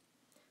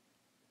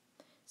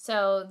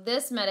 So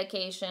this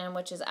medication,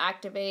 which is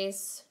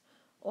Activase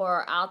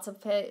or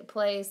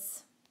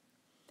Alteplase,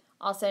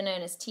 also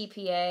known as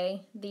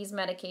TPA, these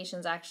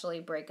medications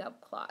actually break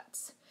up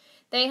clots.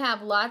 They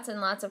have lots and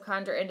lots of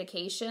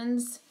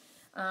contraindications.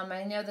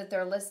 I know that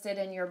they're listed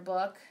in your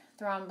book.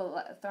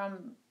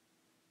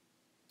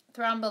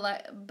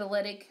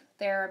 Thrombolytic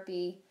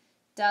therapy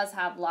does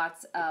have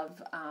lots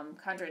of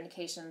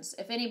contraindications.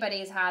 If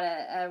anybody's had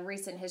a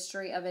recent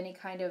history of any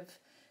kind of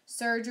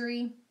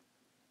surgery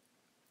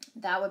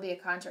that would be a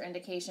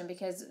contraindication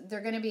because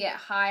they're going to be at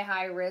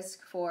high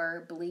risk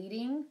for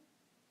bleeding.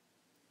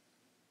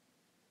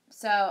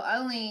 So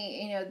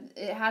only,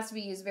 it has to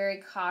be used very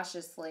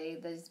cautiously.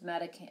 These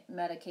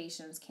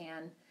medications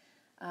can,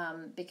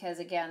 because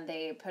again,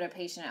 they put a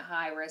patient at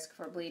high risk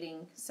for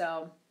bleeding.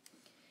 So,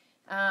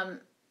 and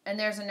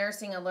there's a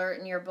nursing alert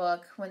in your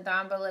book. When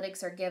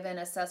thrombolytics are given,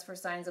 assess for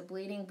signs of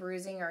bleeding,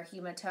 bruising, or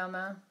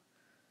hematoma.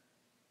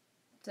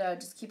 So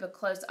just keep a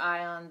close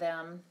eye on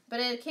them.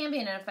 But it can be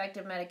an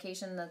effective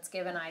medication that's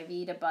given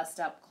IV to bust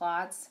up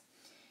clots.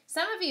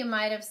 Some of you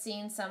might have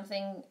seen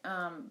something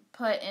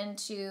put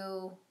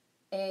into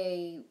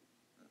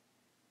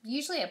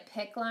usually a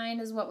PICC line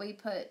is what we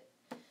put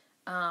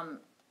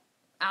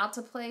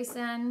alteplase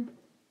in.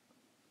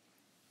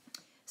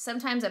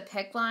 Sometimes a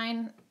PICC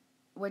line,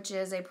 which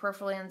is a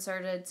peripherally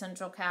inserted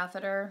central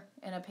catheter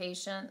in a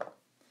patient.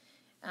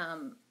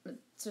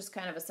 It's just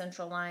kind of a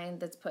central line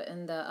that's put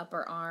in the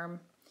upper arm.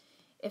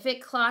 If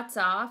it clots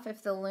off,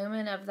 if the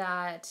lumen of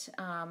that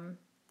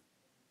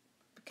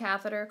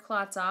catheter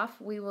clots off,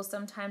 we will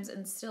sometimes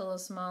instill a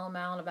small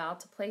amount of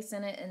alteplase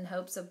in it in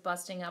hopes of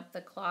busting up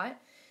the clot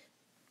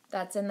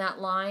that's in that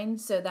line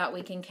so that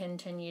we can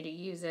continue to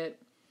use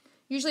it.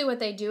 Usually what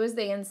they do is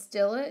they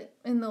instill it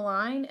in the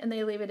line and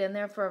they leave it in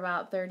there for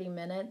about 30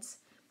 minutes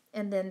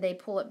and then they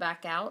pull it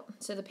back out.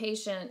 So the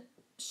patient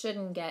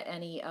shouldn't get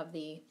any of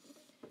the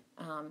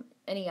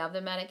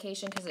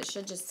medication because it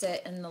should just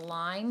sit in the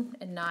line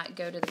and not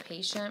go to the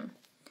patient.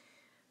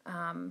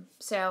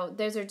 So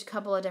those are a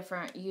couple of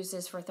different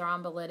uses for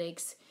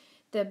thrombolytics.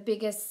 The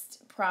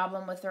biggest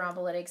problem with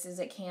thrombolytics is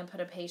it can put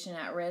a patient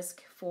at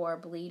risk for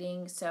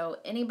bleeding. So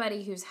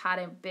anybody who's had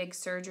a big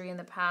surgery in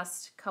the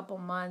past couple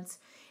months,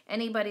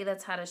 anybody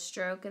that's had a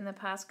stroke in the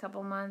past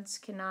couple months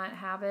cannot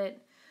have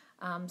it.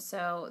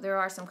 So there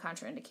are some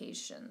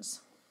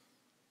contraindications.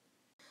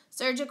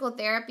 Surgical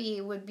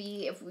therapy would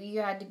be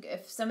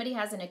if somebody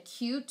has an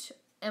acute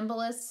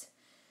embolus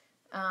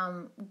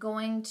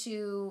going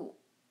to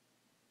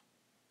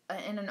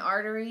in an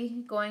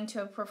artery going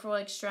to a peripheral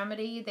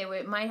extremity, they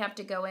might have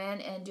to go in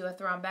and do a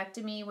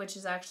thrombectomy, which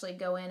is actually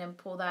go in and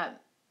pull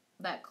that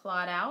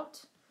clot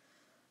out.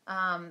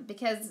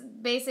 Because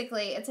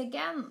basically it's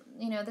again,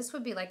 this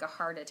would be like a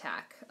heart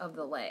attack of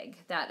the leg,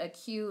 that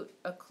acute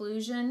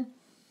occlusion.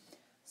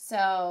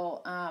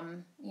 So,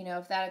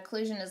 if that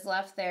occlusion is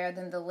left there,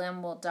 then the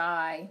limb will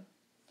die.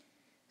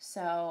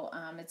 So,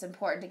 it's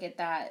important to get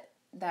that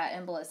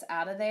embolus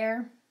out of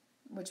there,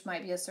 which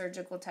might be a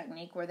surgical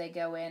technique where they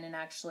go in and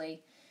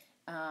actually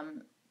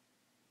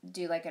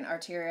do like an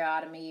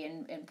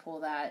arteriotomy and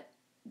pull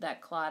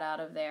that clot out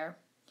of there.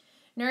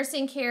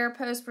 Nursing care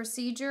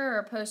post-procedure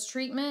or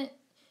post-treatment,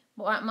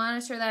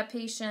 monitor that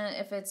patient.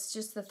 If it's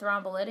just the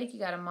thrombolytic, you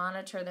got to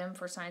monitor them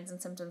for signs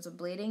and symptoms of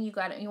bleeding.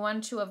 You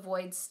want to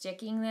avoid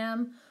sticking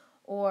them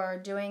or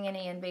doing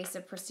any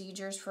invasive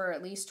procedures for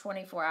at least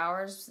 24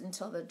 hours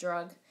until the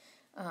drug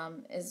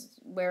is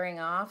wearing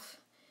off.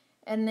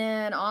 And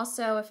then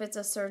also if it's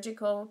a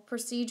surgical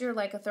procedure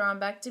like a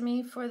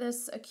thrombectomy for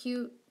this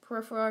acute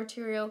peripheral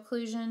arterial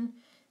occlusion,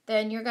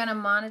 then you're going to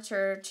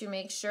monitor to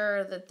make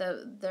sure that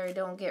they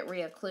don't get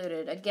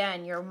reoccluded.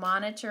 Again, you're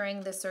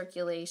monitoring the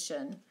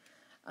circulation.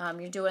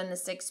 You're doing the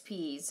 6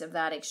 Ps of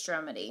that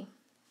extremity.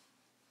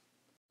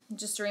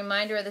 Just a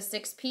reminder of the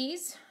 6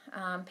 Ps: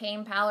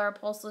 pain, pallor,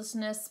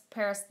 pulselessness,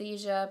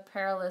 paresthesia,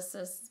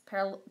 paralysis,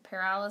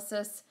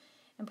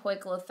 and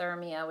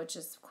poikilothermia, which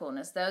is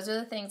coolness. Those are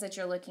the things that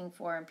you're looking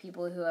for in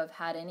people who have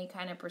had any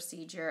kind of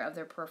procedure of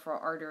their peripheral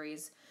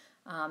arteries.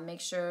 Make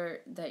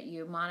sure that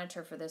you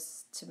monitor for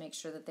this to make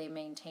sure that they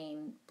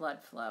maintain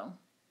blood flow.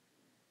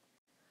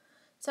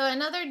 So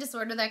another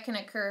disorder that can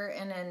occur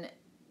in an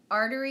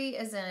artery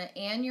is an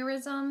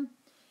aneurysm.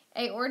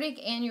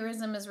 Aortic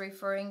aneurysm is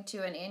referring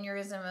to an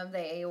aneurysm of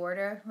the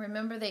aorta.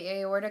 Remember, the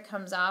aorta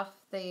comes off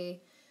the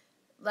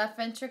left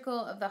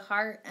ventricle of the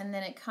heart, and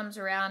then it comes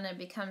around and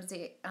becomes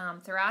the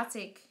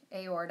thoracic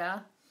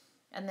aorta,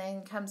 and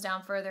then comes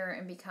down further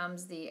and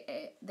becomes the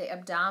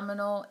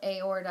abdominal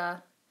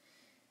aorta.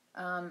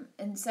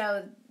 And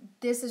so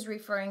this is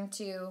referring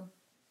to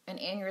an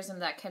aneurysm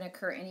that can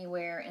occur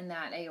anywhere in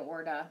that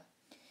aorta.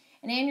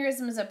 An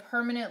aneurysm is a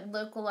permanent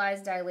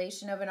localized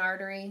dilation of an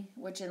artery,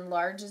 which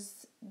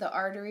enlarges the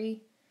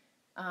artery.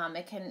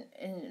 It can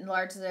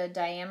enlarge the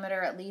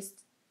diameter at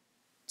least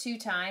 2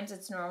 times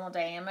its normal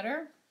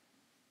diameter.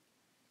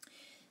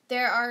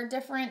 There are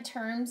different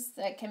terms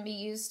that can be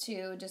used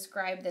to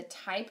describe the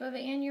type of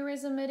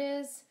aneurysm it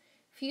is.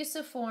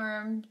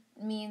 Fusiform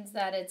means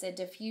that it's a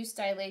diffuse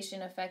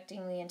dilation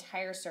affecting the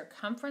entire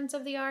circumference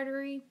of the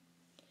artery.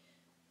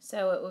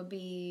 So it would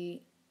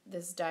be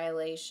this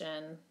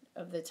dilation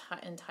of the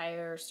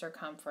entire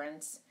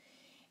circumference.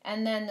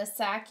 And then the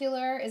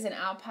saccular is an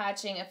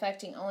outpatching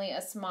affecting only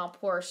a small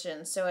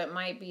portion. So it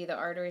might be the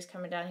arteries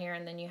coming down here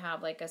and then you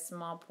have like a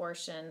small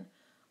portion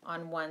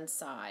on one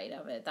side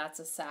of it. That's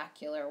a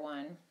saccular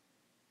one.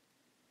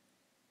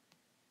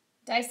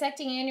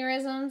 Dissecting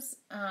aneurysms.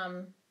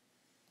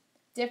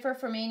 differ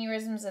from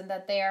aneurysms in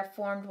that they are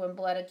formed when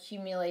blood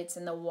accumulates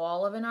in the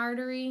wall of an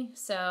artery.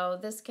 So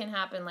this can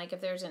happen like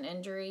if there's an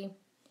injury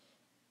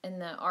in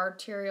the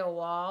arterial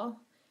wall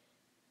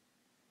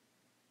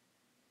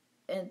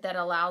that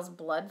allows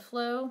blood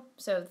flow.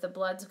 So if the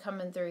blood's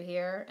coming through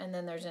here and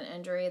then there's an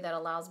injury that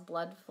allows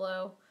blood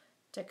flow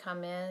to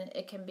come in,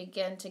 it can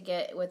begin to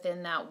get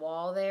within that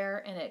wall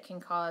there and it can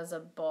cause a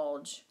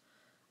bulge.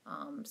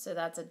 So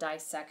that's a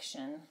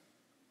dissection.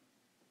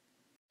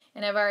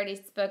 And I've already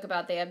spoke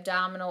about the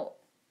abdominal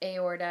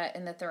aorta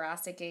and the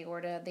thoracic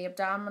aorta. The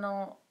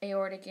abdominal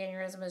aortic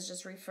aneurysm is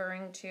just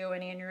referring to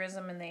an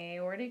aneurysm in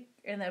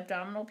the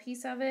abdominal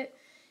piece of it,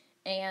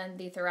 and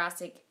the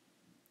thoracic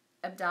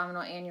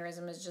abdominal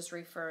aneurysm is just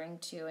referring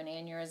to an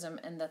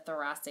aneurysm in the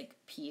thoracic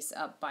piece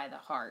up by the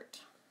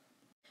heart.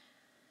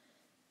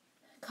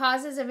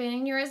 Causes of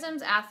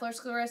aneurysms,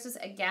 atherosclerosis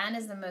again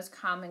is the most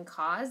common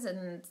cause,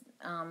 and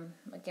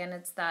again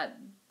it's that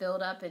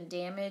buildup and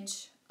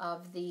damage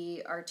of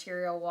the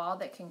arterial wall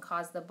that can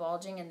cause the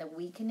bulging and the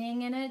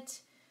weakening in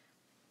it.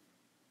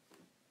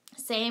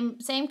 Same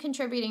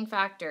contributing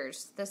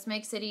factors. This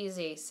makes it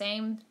easy.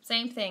 Same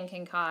thing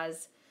can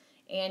cause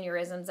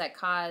aneurysms that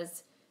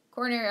cause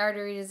coronary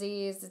artery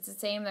disease. It's the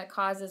same that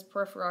causes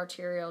peripheral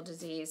arterial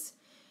disease.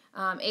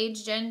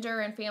 Age, gender,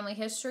 and family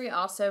history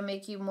also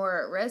make you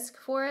more at risk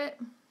for it.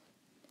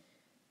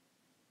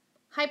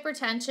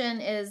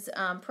 Hypertension is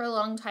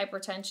prolonged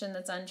hypertension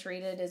that's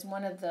untreated is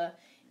one of the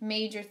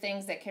major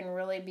things that can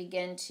really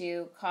begin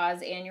to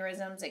cause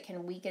aneurysms. It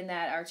can weaken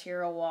that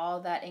arterial wall.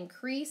 That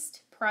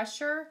increased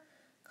pressure,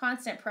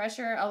 constant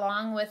pressure,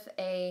 along with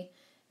a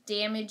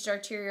damaged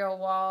arterial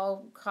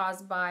wall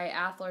caused by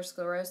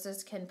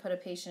atherosclerosis can put a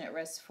patient at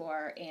risk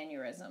for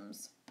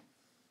aneurysms.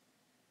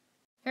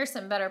 Here's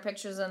some better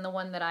pictures than the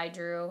one that I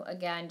drew.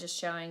 Again, just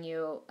showing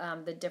you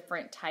the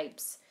different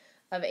types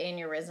of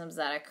aneurysms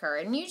that occur.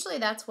 And usually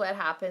that's what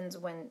happens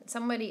when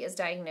somebody is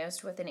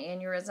diagnosed with an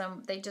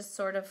aneurysm. They just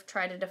sort of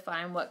try to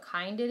define what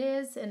kind it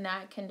is, and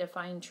that can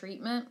define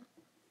treatment.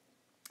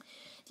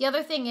 The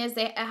other thing is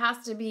that it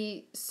has to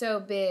be so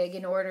big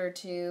in order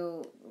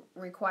to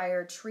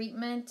require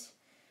treatment.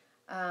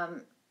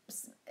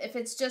 If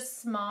it's just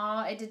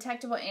small, a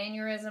detectable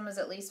aneurysm is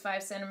at least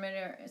 5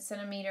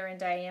 centimeter in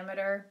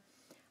diameter.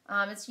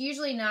 It's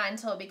usually not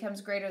until it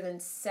becomes greater than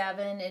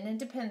 7, and it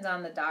depends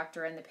on the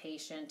doctor and the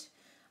patient.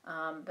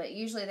 But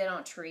usually they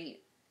don't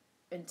treat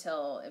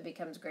until it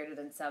becomes greater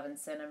than 7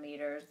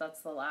 centimeters.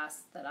 That's the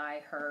last that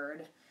I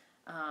heard.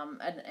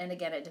 And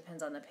again, it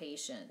depends on the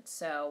patient.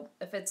 So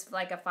if it's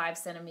like a 5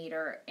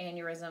 centimeter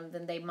aneurysm,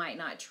 then they might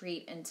not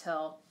treat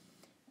until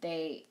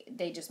they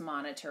just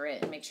monitor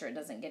it and make sure it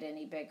doesn't get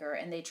any bigger.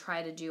 And they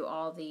try to do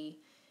all the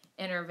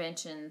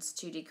interventions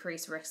to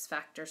decrease risk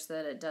factors so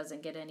that it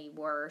doesn't get any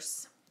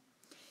worse.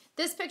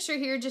 This picture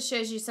here just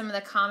shows you some of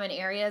the common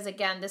areas.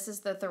 Again, this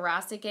is the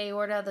thoracic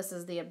aorta, this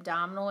is the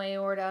abdominal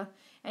aorta,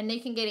 and you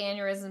can get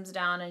aneurysms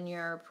down in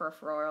your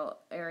peripheral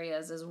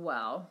areas as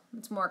well.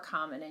 It's more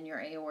common in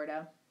your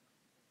aorta.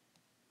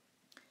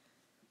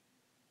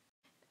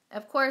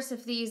 Of course,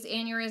 if these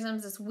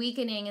aneurysms, this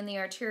weakening in the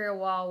arterial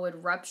wall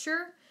would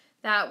rupture,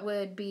 that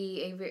would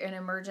be an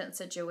emergent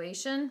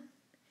situation.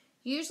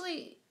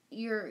 Usually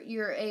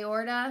your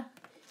aorta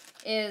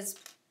is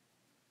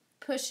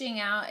pushing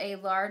out a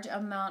large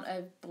amount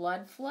of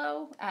blood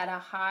flow at a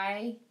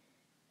high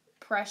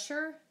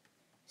pressure.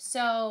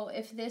 So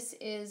if this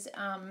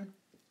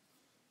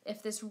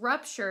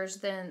ruptures,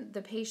 then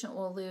the patient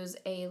will lose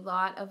a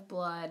lot of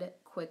blood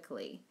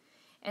quickly.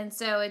 And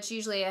so it's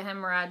usually a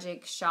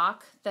hemorrhagic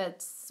shock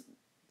that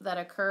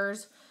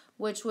occurs,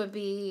 which would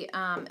be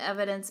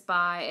evidenced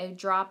by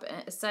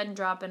a sudden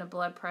drop in a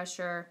blood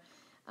pressure,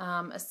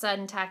 a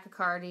sudden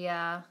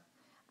tachycardia,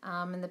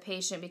 and the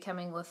patient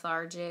becoming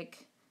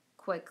lethargic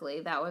quickly.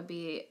 That would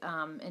be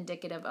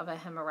indicative of a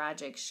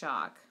hemorrhagic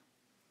shock.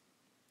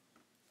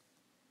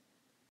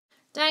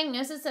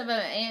 Diagnosis of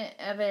an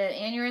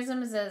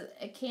aneurysm is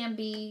it can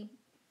be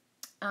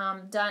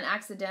done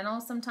accidental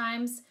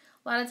sometimes.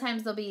 A lot of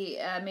times they'll be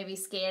maybe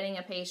scanning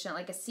a patient,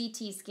 like a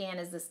CT scan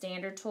is the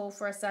standard tool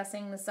for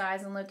assessing the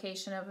size and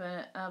location of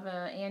an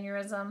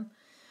aneurysm.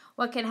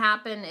 What can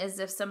happen is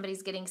if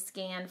somebody's getting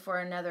scanned for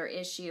another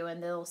issue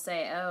and they'll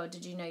say, oh,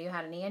 did you know you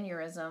had an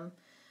aneurysm?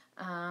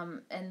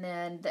 And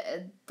then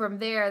from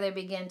there they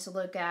begin to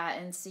look at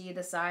and see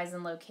the size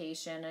and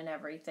location and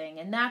everything.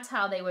 And that's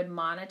how they would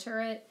monitor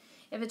it.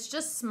 If it's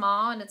just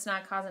small and it's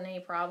not causing any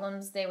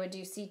problems, they would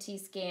do CT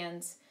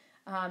scans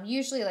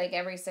usually like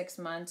every 6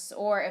 months,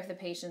 or if the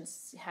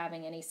patient's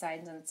having any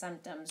signs and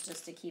symptoms,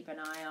 just to keep an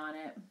eye on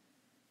it.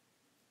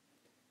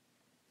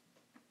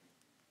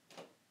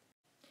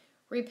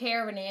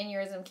 Repair of an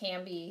aneurysm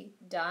can be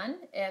done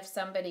if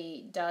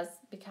somebody does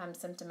become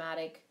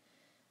symptomatic,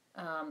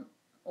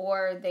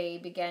 or they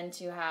begin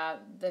to have,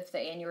 if the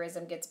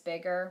aneurysm gets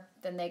bigger,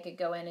 then they could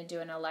go in and do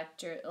an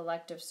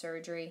elective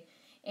surgery.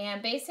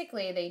 And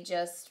basically they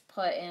just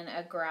put in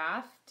a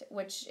graft,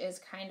 which is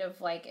kind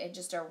of like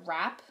just a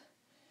wrap,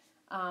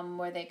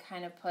 where they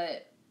kind of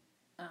put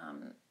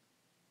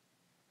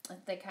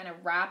they kind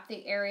of wrap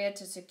the area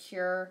to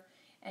secure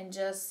and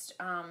just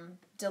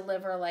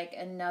deliver like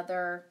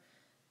another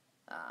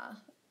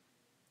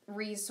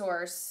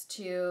resource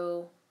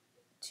to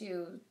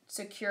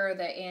secure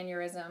the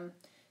aneurysm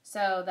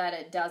so that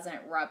it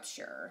doesn't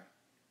rupture.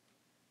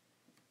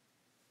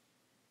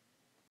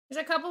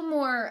 There's a couple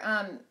more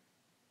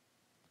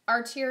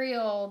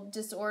arterial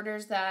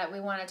disorders that we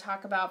want to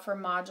talk about for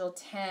Module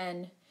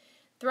 10.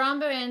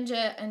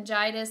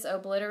 Thromboangiitis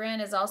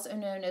obliterans is also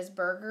known as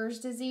Buerger's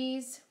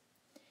disease.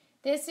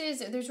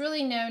 There's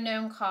really no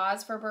known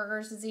cause for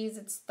Buerger's disease.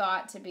 It's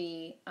thought to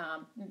be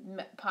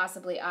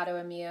possibly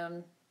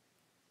autoimmune.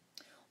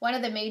 One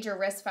of the major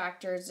risk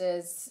factors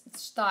is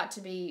thought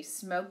to be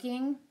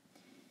smoking.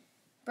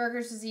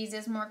 Buerger's disease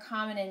is more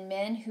common in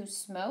men who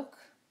smoke.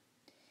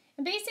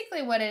 And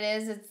basically what it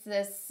is, it's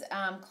this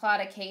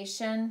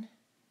claudication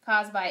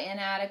caused by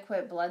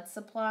inadequate blood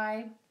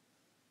supply.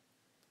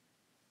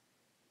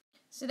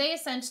 So they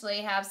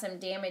essentially have some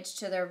damage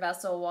to their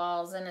vessel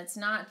walls, and it's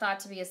not thought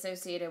to be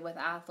associated with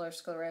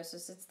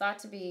atherosclerosis. It's thought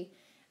to be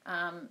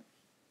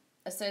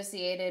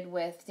associated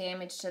with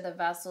damage to the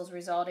vessels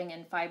resulting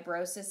in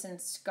fibrosis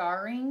and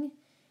scarring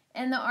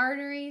in the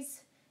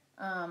arteries.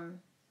 And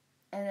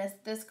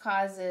this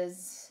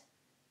causes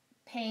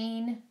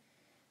pain.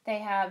 They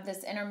have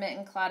this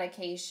intermittent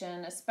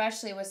claudication,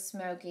 especially with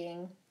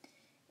smoking.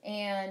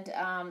 And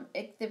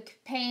the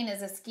pain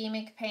is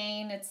ischemic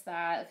pain. It's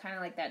that kind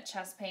of like that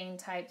chest pain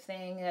type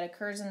thing that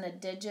occurs in the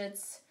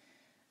digits.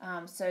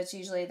 So it's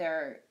usually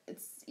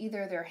it's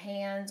either their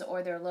hands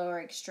or their lower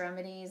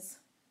extremities.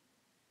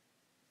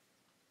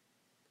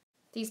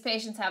 These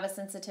patients have a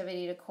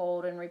sensitivity to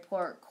cold and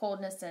report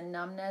coldness and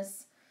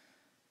numbness.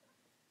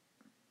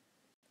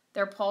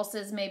 Their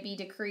pulses may be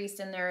decreased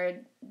in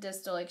their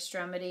distal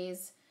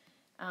extremities.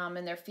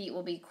 And their feet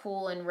will be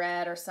cool and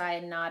red or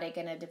cyanotic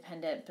in a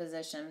dependent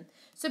position.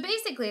 So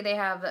basically they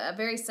have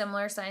very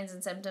similar signs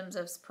and symptoms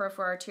of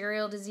peripheral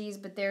arterial disease,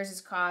 but theirs is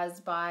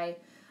caused by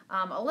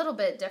a little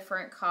bit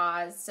different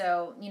cause.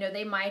 So,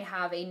 they might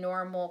have a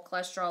normal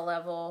cholesterol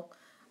level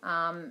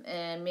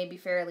and maybe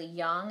fairly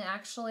young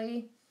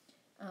actually,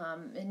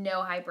 and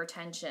no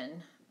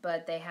hypertension,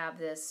 but they have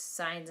this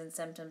signs and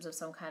symptoms of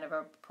some kind of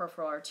a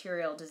peripheral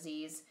arterial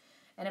disease.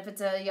 And if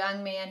it's a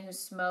young man who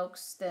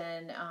smokes,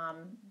 then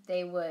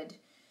they would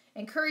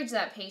encourage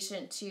that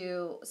patient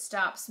to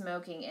stop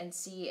smoking and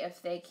see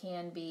if they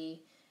can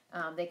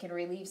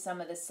relieve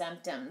some of the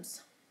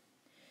symptoms.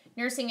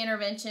 Nursing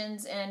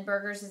interventions in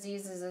Buerger's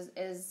disease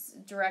is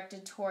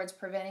directed towards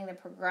preventing the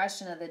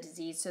progression of the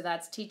disease. So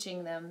that's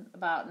teaching them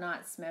about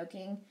not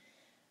smoking.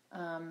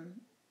 And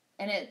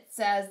it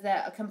says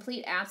that a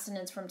complete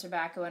abstinence from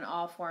tobacco in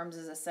all forms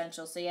is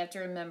essential. So you have to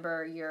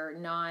remember your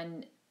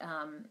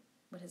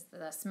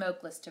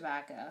smokeless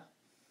tobacco.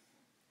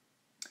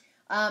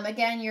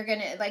 Again, you're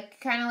going to,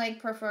 kind of like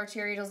peripheral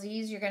arterial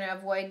disease, you're going to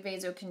avoid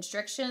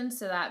vasoconstriction.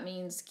 So that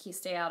means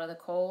stay out of the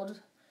cold.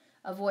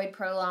 Avoid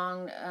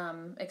prolonged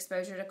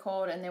exposure to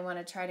cold. And they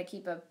want to try to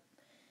keep a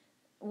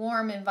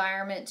warm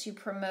environment to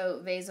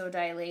promote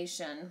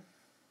vasodilation.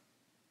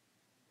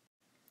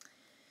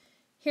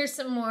 Here's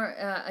some more,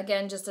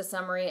 again, just a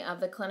summary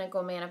of the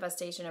clinical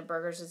manifestation of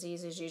Buerger's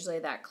disease is usually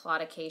that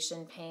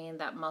claudication pain,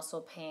 that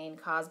muscle pain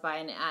caused by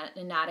an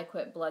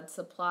inadequate blood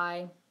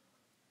supply.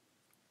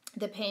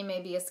 The pain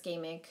may be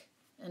ischemic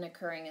and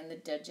occurring in the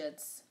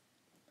digits.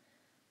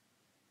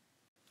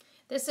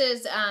 This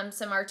is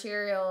some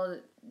arterial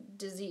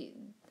disease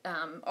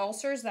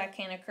ulcers that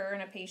can occur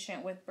in a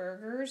patient with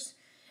Buerger's.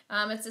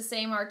 It's the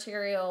same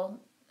arterial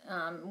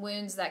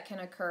wounds that can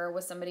occur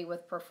with somebody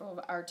with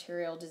peripheral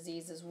arterial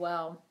disease as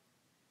well.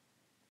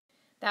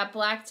 That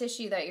black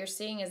tissue that you're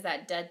seeing is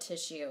that dead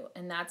tissue,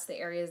 and that's the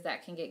areas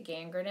that can get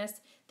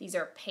gangrenous. These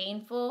are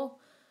painful,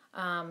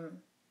 and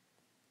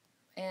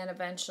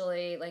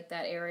eventually,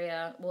 that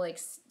area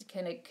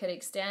could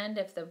extend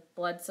if the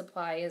blood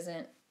supply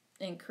isn't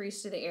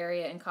increased to the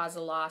area and cause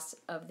a loss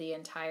of the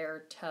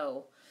entire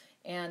toe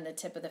and the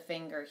tip of the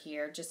finger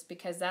here, just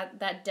because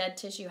that dead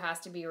tissue has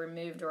to be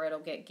removed or it'll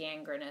get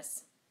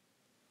gangrenous.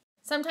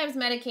 Sometimes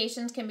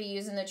medications can be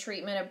used in the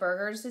treatment of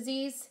Buerger's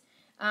disease,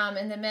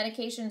 and the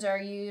medications are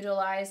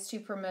utilized to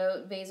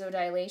promote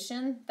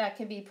vasodilation. That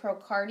could be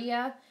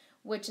Procardia,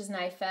 which is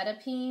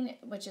nifedipine,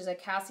 which is a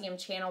calcium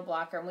channel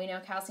blocker. And we know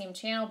calcium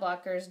channel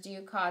blockers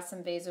do cause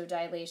some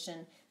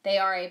vasodilation. They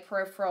are a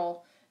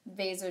peripheral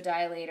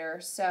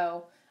vasodilator,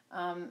 so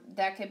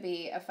that could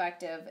be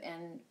effective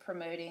in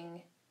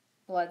promoting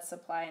blood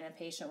supply in a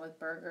patient with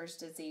Buerger's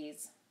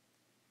disease.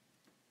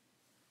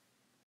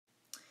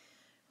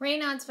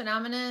 Raynaud's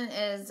phenomenon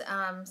is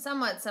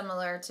somewhat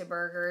similar to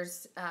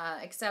Buerger's,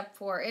 except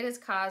for it is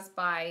caused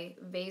by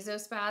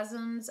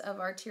vasospasms of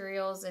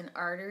arterioles and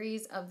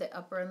arteries of the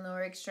upper and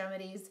lower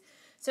extremities.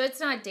 So it's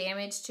not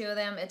damage to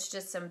them, it's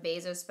just some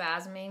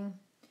vasospasming.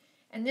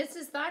 And this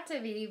is thought to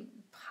be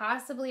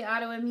possibly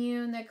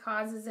autoimmune that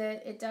causes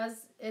it.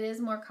 It is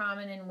more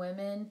common in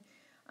women,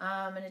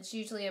 and it's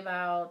usually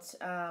about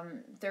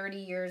 30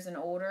 years and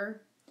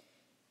older.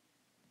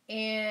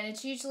 And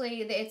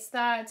it's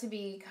thought to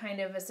be kind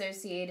of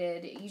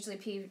associated, usually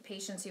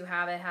patients who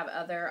have it have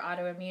other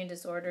autoimmune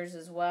disorders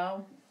as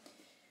well.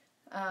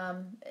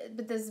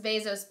 But this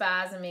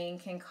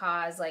vasospasming can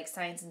cause like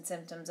signs and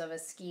symptoms of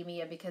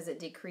ischemia because it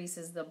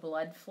decreases the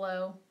blood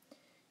flow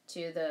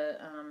to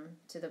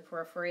the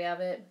periphery of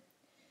it.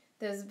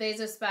 This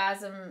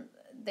vasospasm,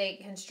 they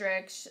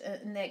constrict,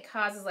 and it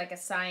causes like a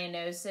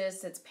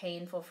cyanosis. It's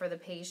painful for the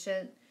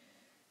patient.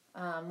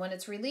 When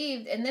it's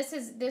relieved, and this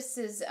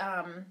is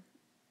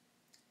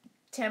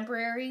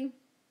temporary.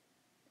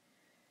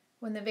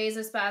 When the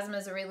vasospasm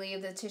is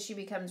relieved, the tissue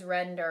becomes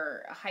reddened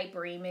or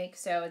hyperemic.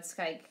 So it's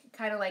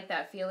kind of like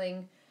that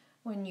feeling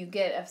when you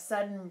get a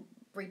sudden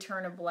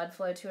return of blood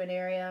flow to an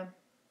area.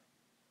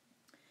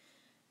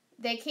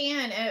 They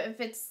can,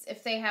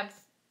 if they have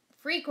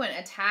frequent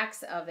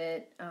attacks of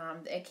it,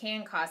 it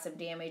can cause some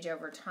damage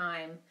over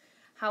time.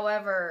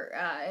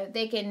 However,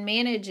 they can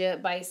manage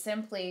it by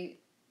simply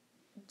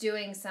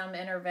doing some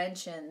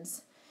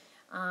interventions.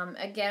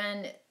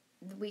 Again,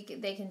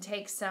 they can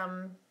take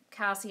some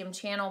calcium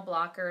channel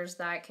blockers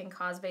that can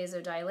cause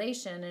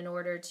vasodilation in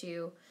order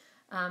to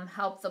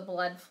help the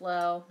blood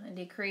flow and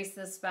decrease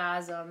the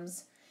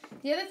spasms.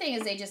 The other thing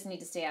is they just need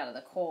to stay out of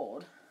the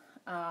cold.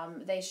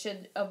 They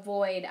should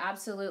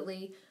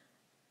absolutely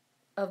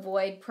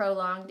avoid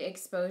prolonged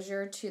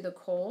exposure to the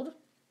cold.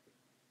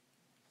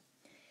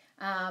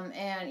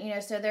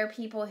 So there are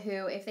people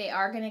who, if they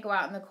are going to go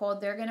out in the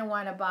cold, they're going to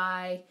want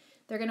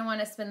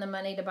to spend the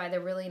money to buy the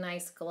really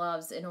nice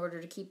gloves in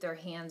order to keep their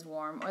hands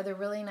warm, or the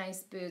really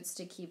nice boots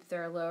to keep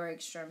their lower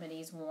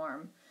extremities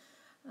warm.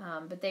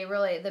 But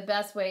the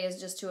best way is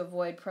just to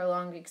avoid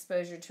prolonged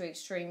exposure to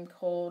extreme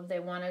cold. They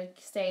want to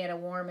stay in a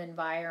warm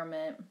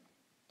environment.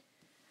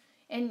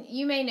 And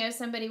you may know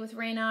somebody with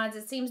Raynaud's.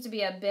 It seems to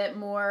be a bit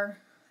more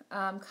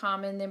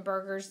common than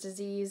Berger's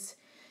disease.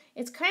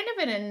 It's kind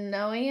of an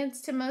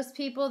annoyance to most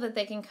people that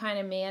they can kind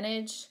of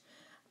manage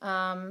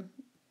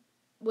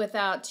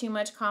without too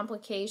much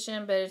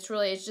complication, but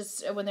it's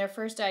just when they're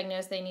first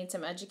diagnosed, they need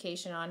some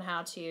education on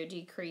how to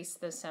decrease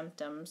the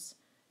symptoms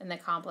and the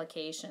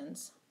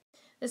complications.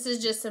 This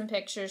is just some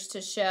pictures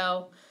to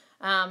show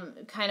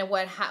kind of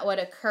what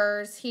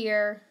occurs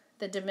here.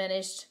 The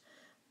diminished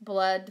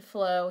blood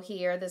flow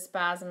here, the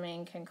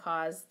spasming can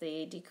cause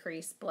the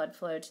decreased blood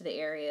flow to the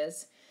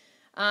areas.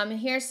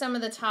 Here's some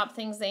of the top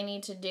things they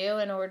need to do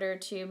in order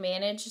to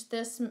manage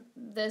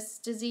this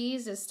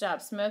disease: is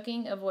stop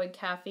smoking, avoid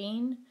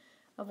caffeine,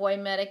 avoid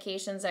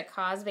medications that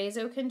cause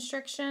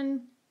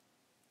vasoconstriction,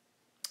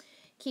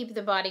 keep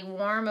the body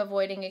warm,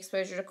 avoiding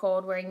exposure to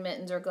cold, wearing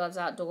mittens or gloves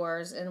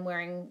outdoors, and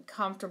wearing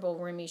comfortable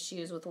roomy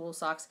shoes with wool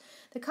socks.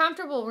 The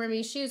comfortable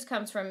roomy shoes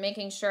comes from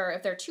making sure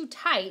if they're too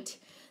tight,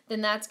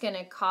 then that's going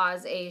to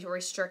cause a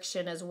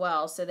restriction as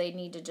well. So they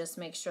need to just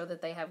make sure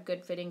that they have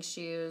good fitting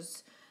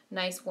shoes,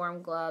 nice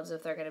warm gloves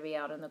if they're going to be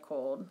out in the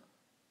cold.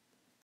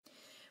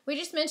 We're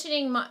just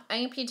mentioning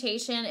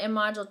amputation in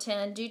Module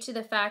 10 due to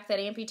the fact that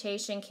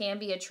amputation can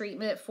be a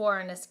treatment for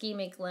an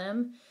ischemic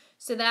limb.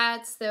 So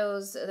that's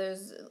those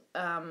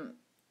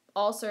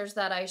ulcers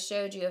that I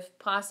showed you. If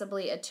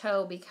possibly a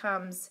toe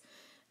becomes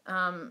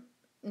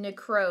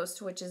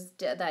necrosed, which is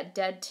that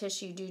dead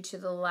tissue due to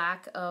the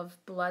lack of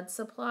blood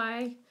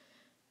supply.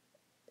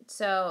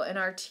 So an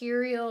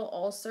arterial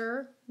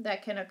ulcer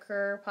that can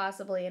occur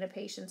possibly in a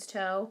patient's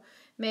toe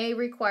may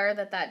require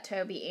that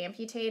toe be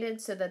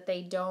amputated so that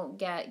they don't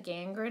get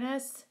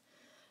gangrenous.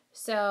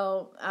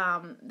 So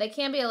they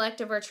can be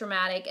elective or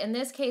traumatic. In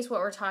this case, what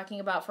we're talking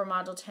about for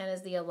Module 10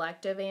 is the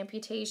elective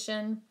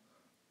amputation.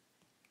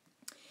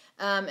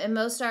 And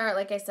most are,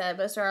 like I said,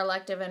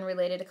 elective and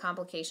related to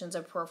complications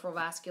of peripheral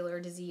vascular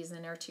disease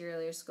and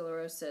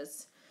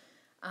arteriosclerosis.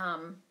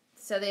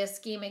 So the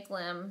ischemic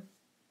limb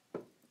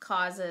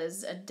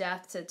causes a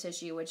death to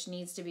tissue which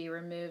needs to be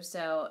removed.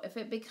 So if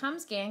it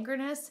becomes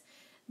gangrenous,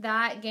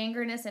 that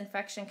gangrenous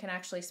infection can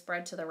actually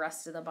spread to the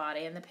rest of the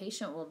body and the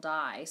patient will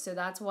die. So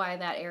that's why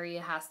that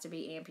area has to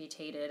be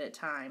amputated at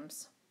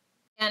times.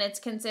 And it's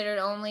considered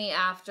only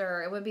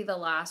after, it would be the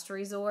last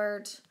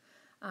resort,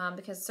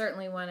 because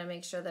certainly want to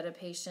make sure that a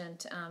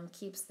patient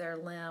keeps their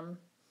limb.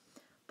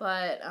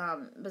 But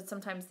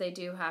sometimes they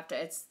do have to,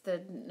 it's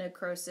the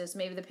necrosis,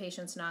 maybe the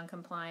patient's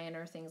non-compliant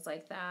or things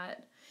like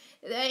that.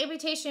 The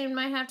amputation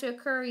might have to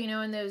occur,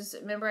 in those,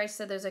 remember I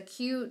said there's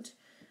acute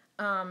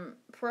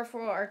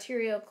peripheral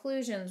arterial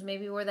occlusions,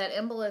 maybe where that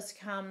embolus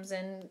comes,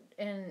 and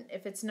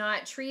if it's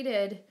not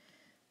treated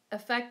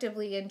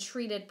effectively and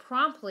treated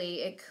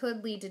promptly, it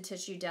could lead to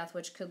tissue death,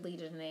 which could lead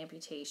to an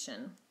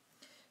amputation.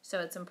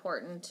 So it's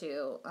important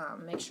to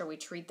make sure we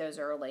treat those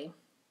early.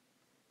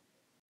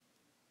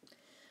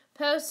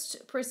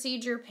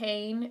 Post-procedure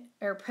pain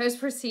or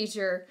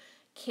post-procedure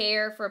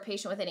care for a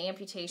patient with an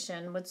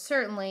amputation would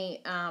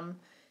certainly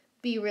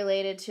be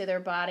related to their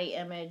body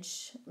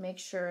image. Make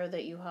sure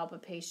that you help a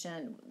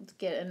patient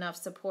get enough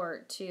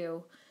support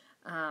to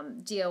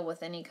deal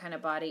with any kind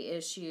of body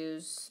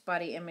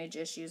image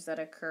issues that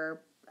occur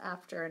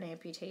after an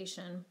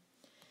amputation.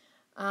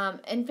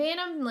 And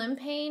phantom limb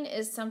pain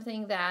is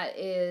something that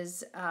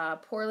is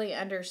poorly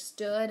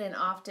understood and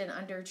often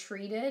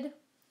undertreated.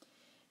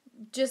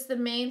 Just the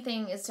main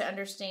thing is to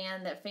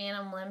understand that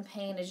phantom limb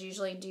pain is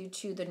usually due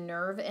to the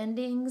nerve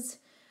endings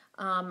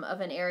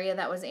of an area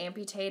that was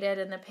amputated,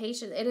 and the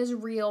patient, it is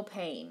real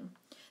pain.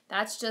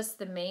 That's just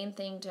the main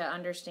thing to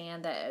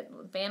understand, that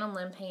phantom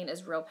limb pain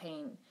is real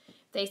pain.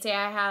 They say,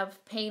 I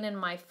have pain in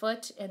my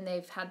foot, and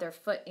they've had their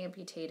foot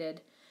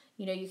amputated.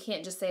 You know, you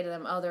can't just say to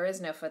them, oh, there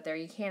is no foot there,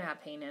 you can't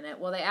have pain in it.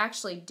 Well, they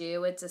actually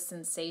do. It's a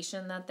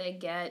sensation that they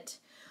get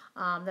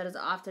that is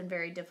often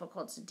very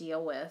difficult to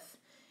deal with.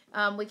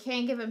 We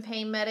can give them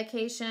pain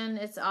medication.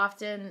 It's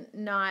often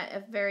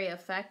not very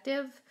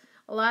effective.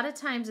 A lot of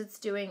times it's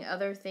doing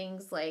other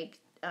things like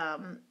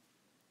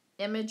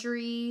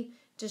imagery,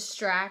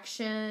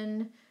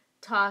 distraction,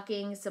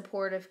 talking,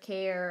 supportive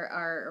care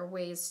are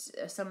ways,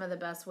 some of the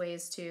best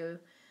ways to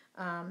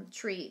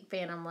treat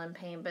phantom limb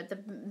pain. But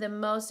the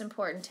most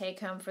important take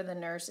home for the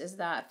nurse is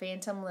that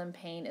phantom limb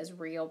pain is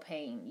real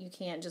pain. You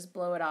can't just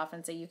blow it off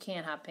and say you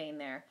can't have pain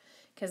there,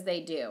 because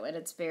they do, and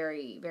it's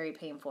very, very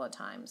painful at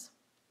times.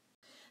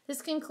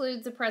 This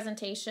concludes the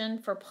presentation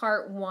for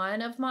part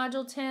 1 of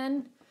Module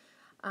 10.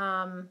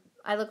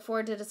 I look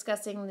forward to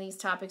discussing these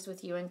topics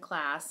with you in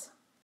class.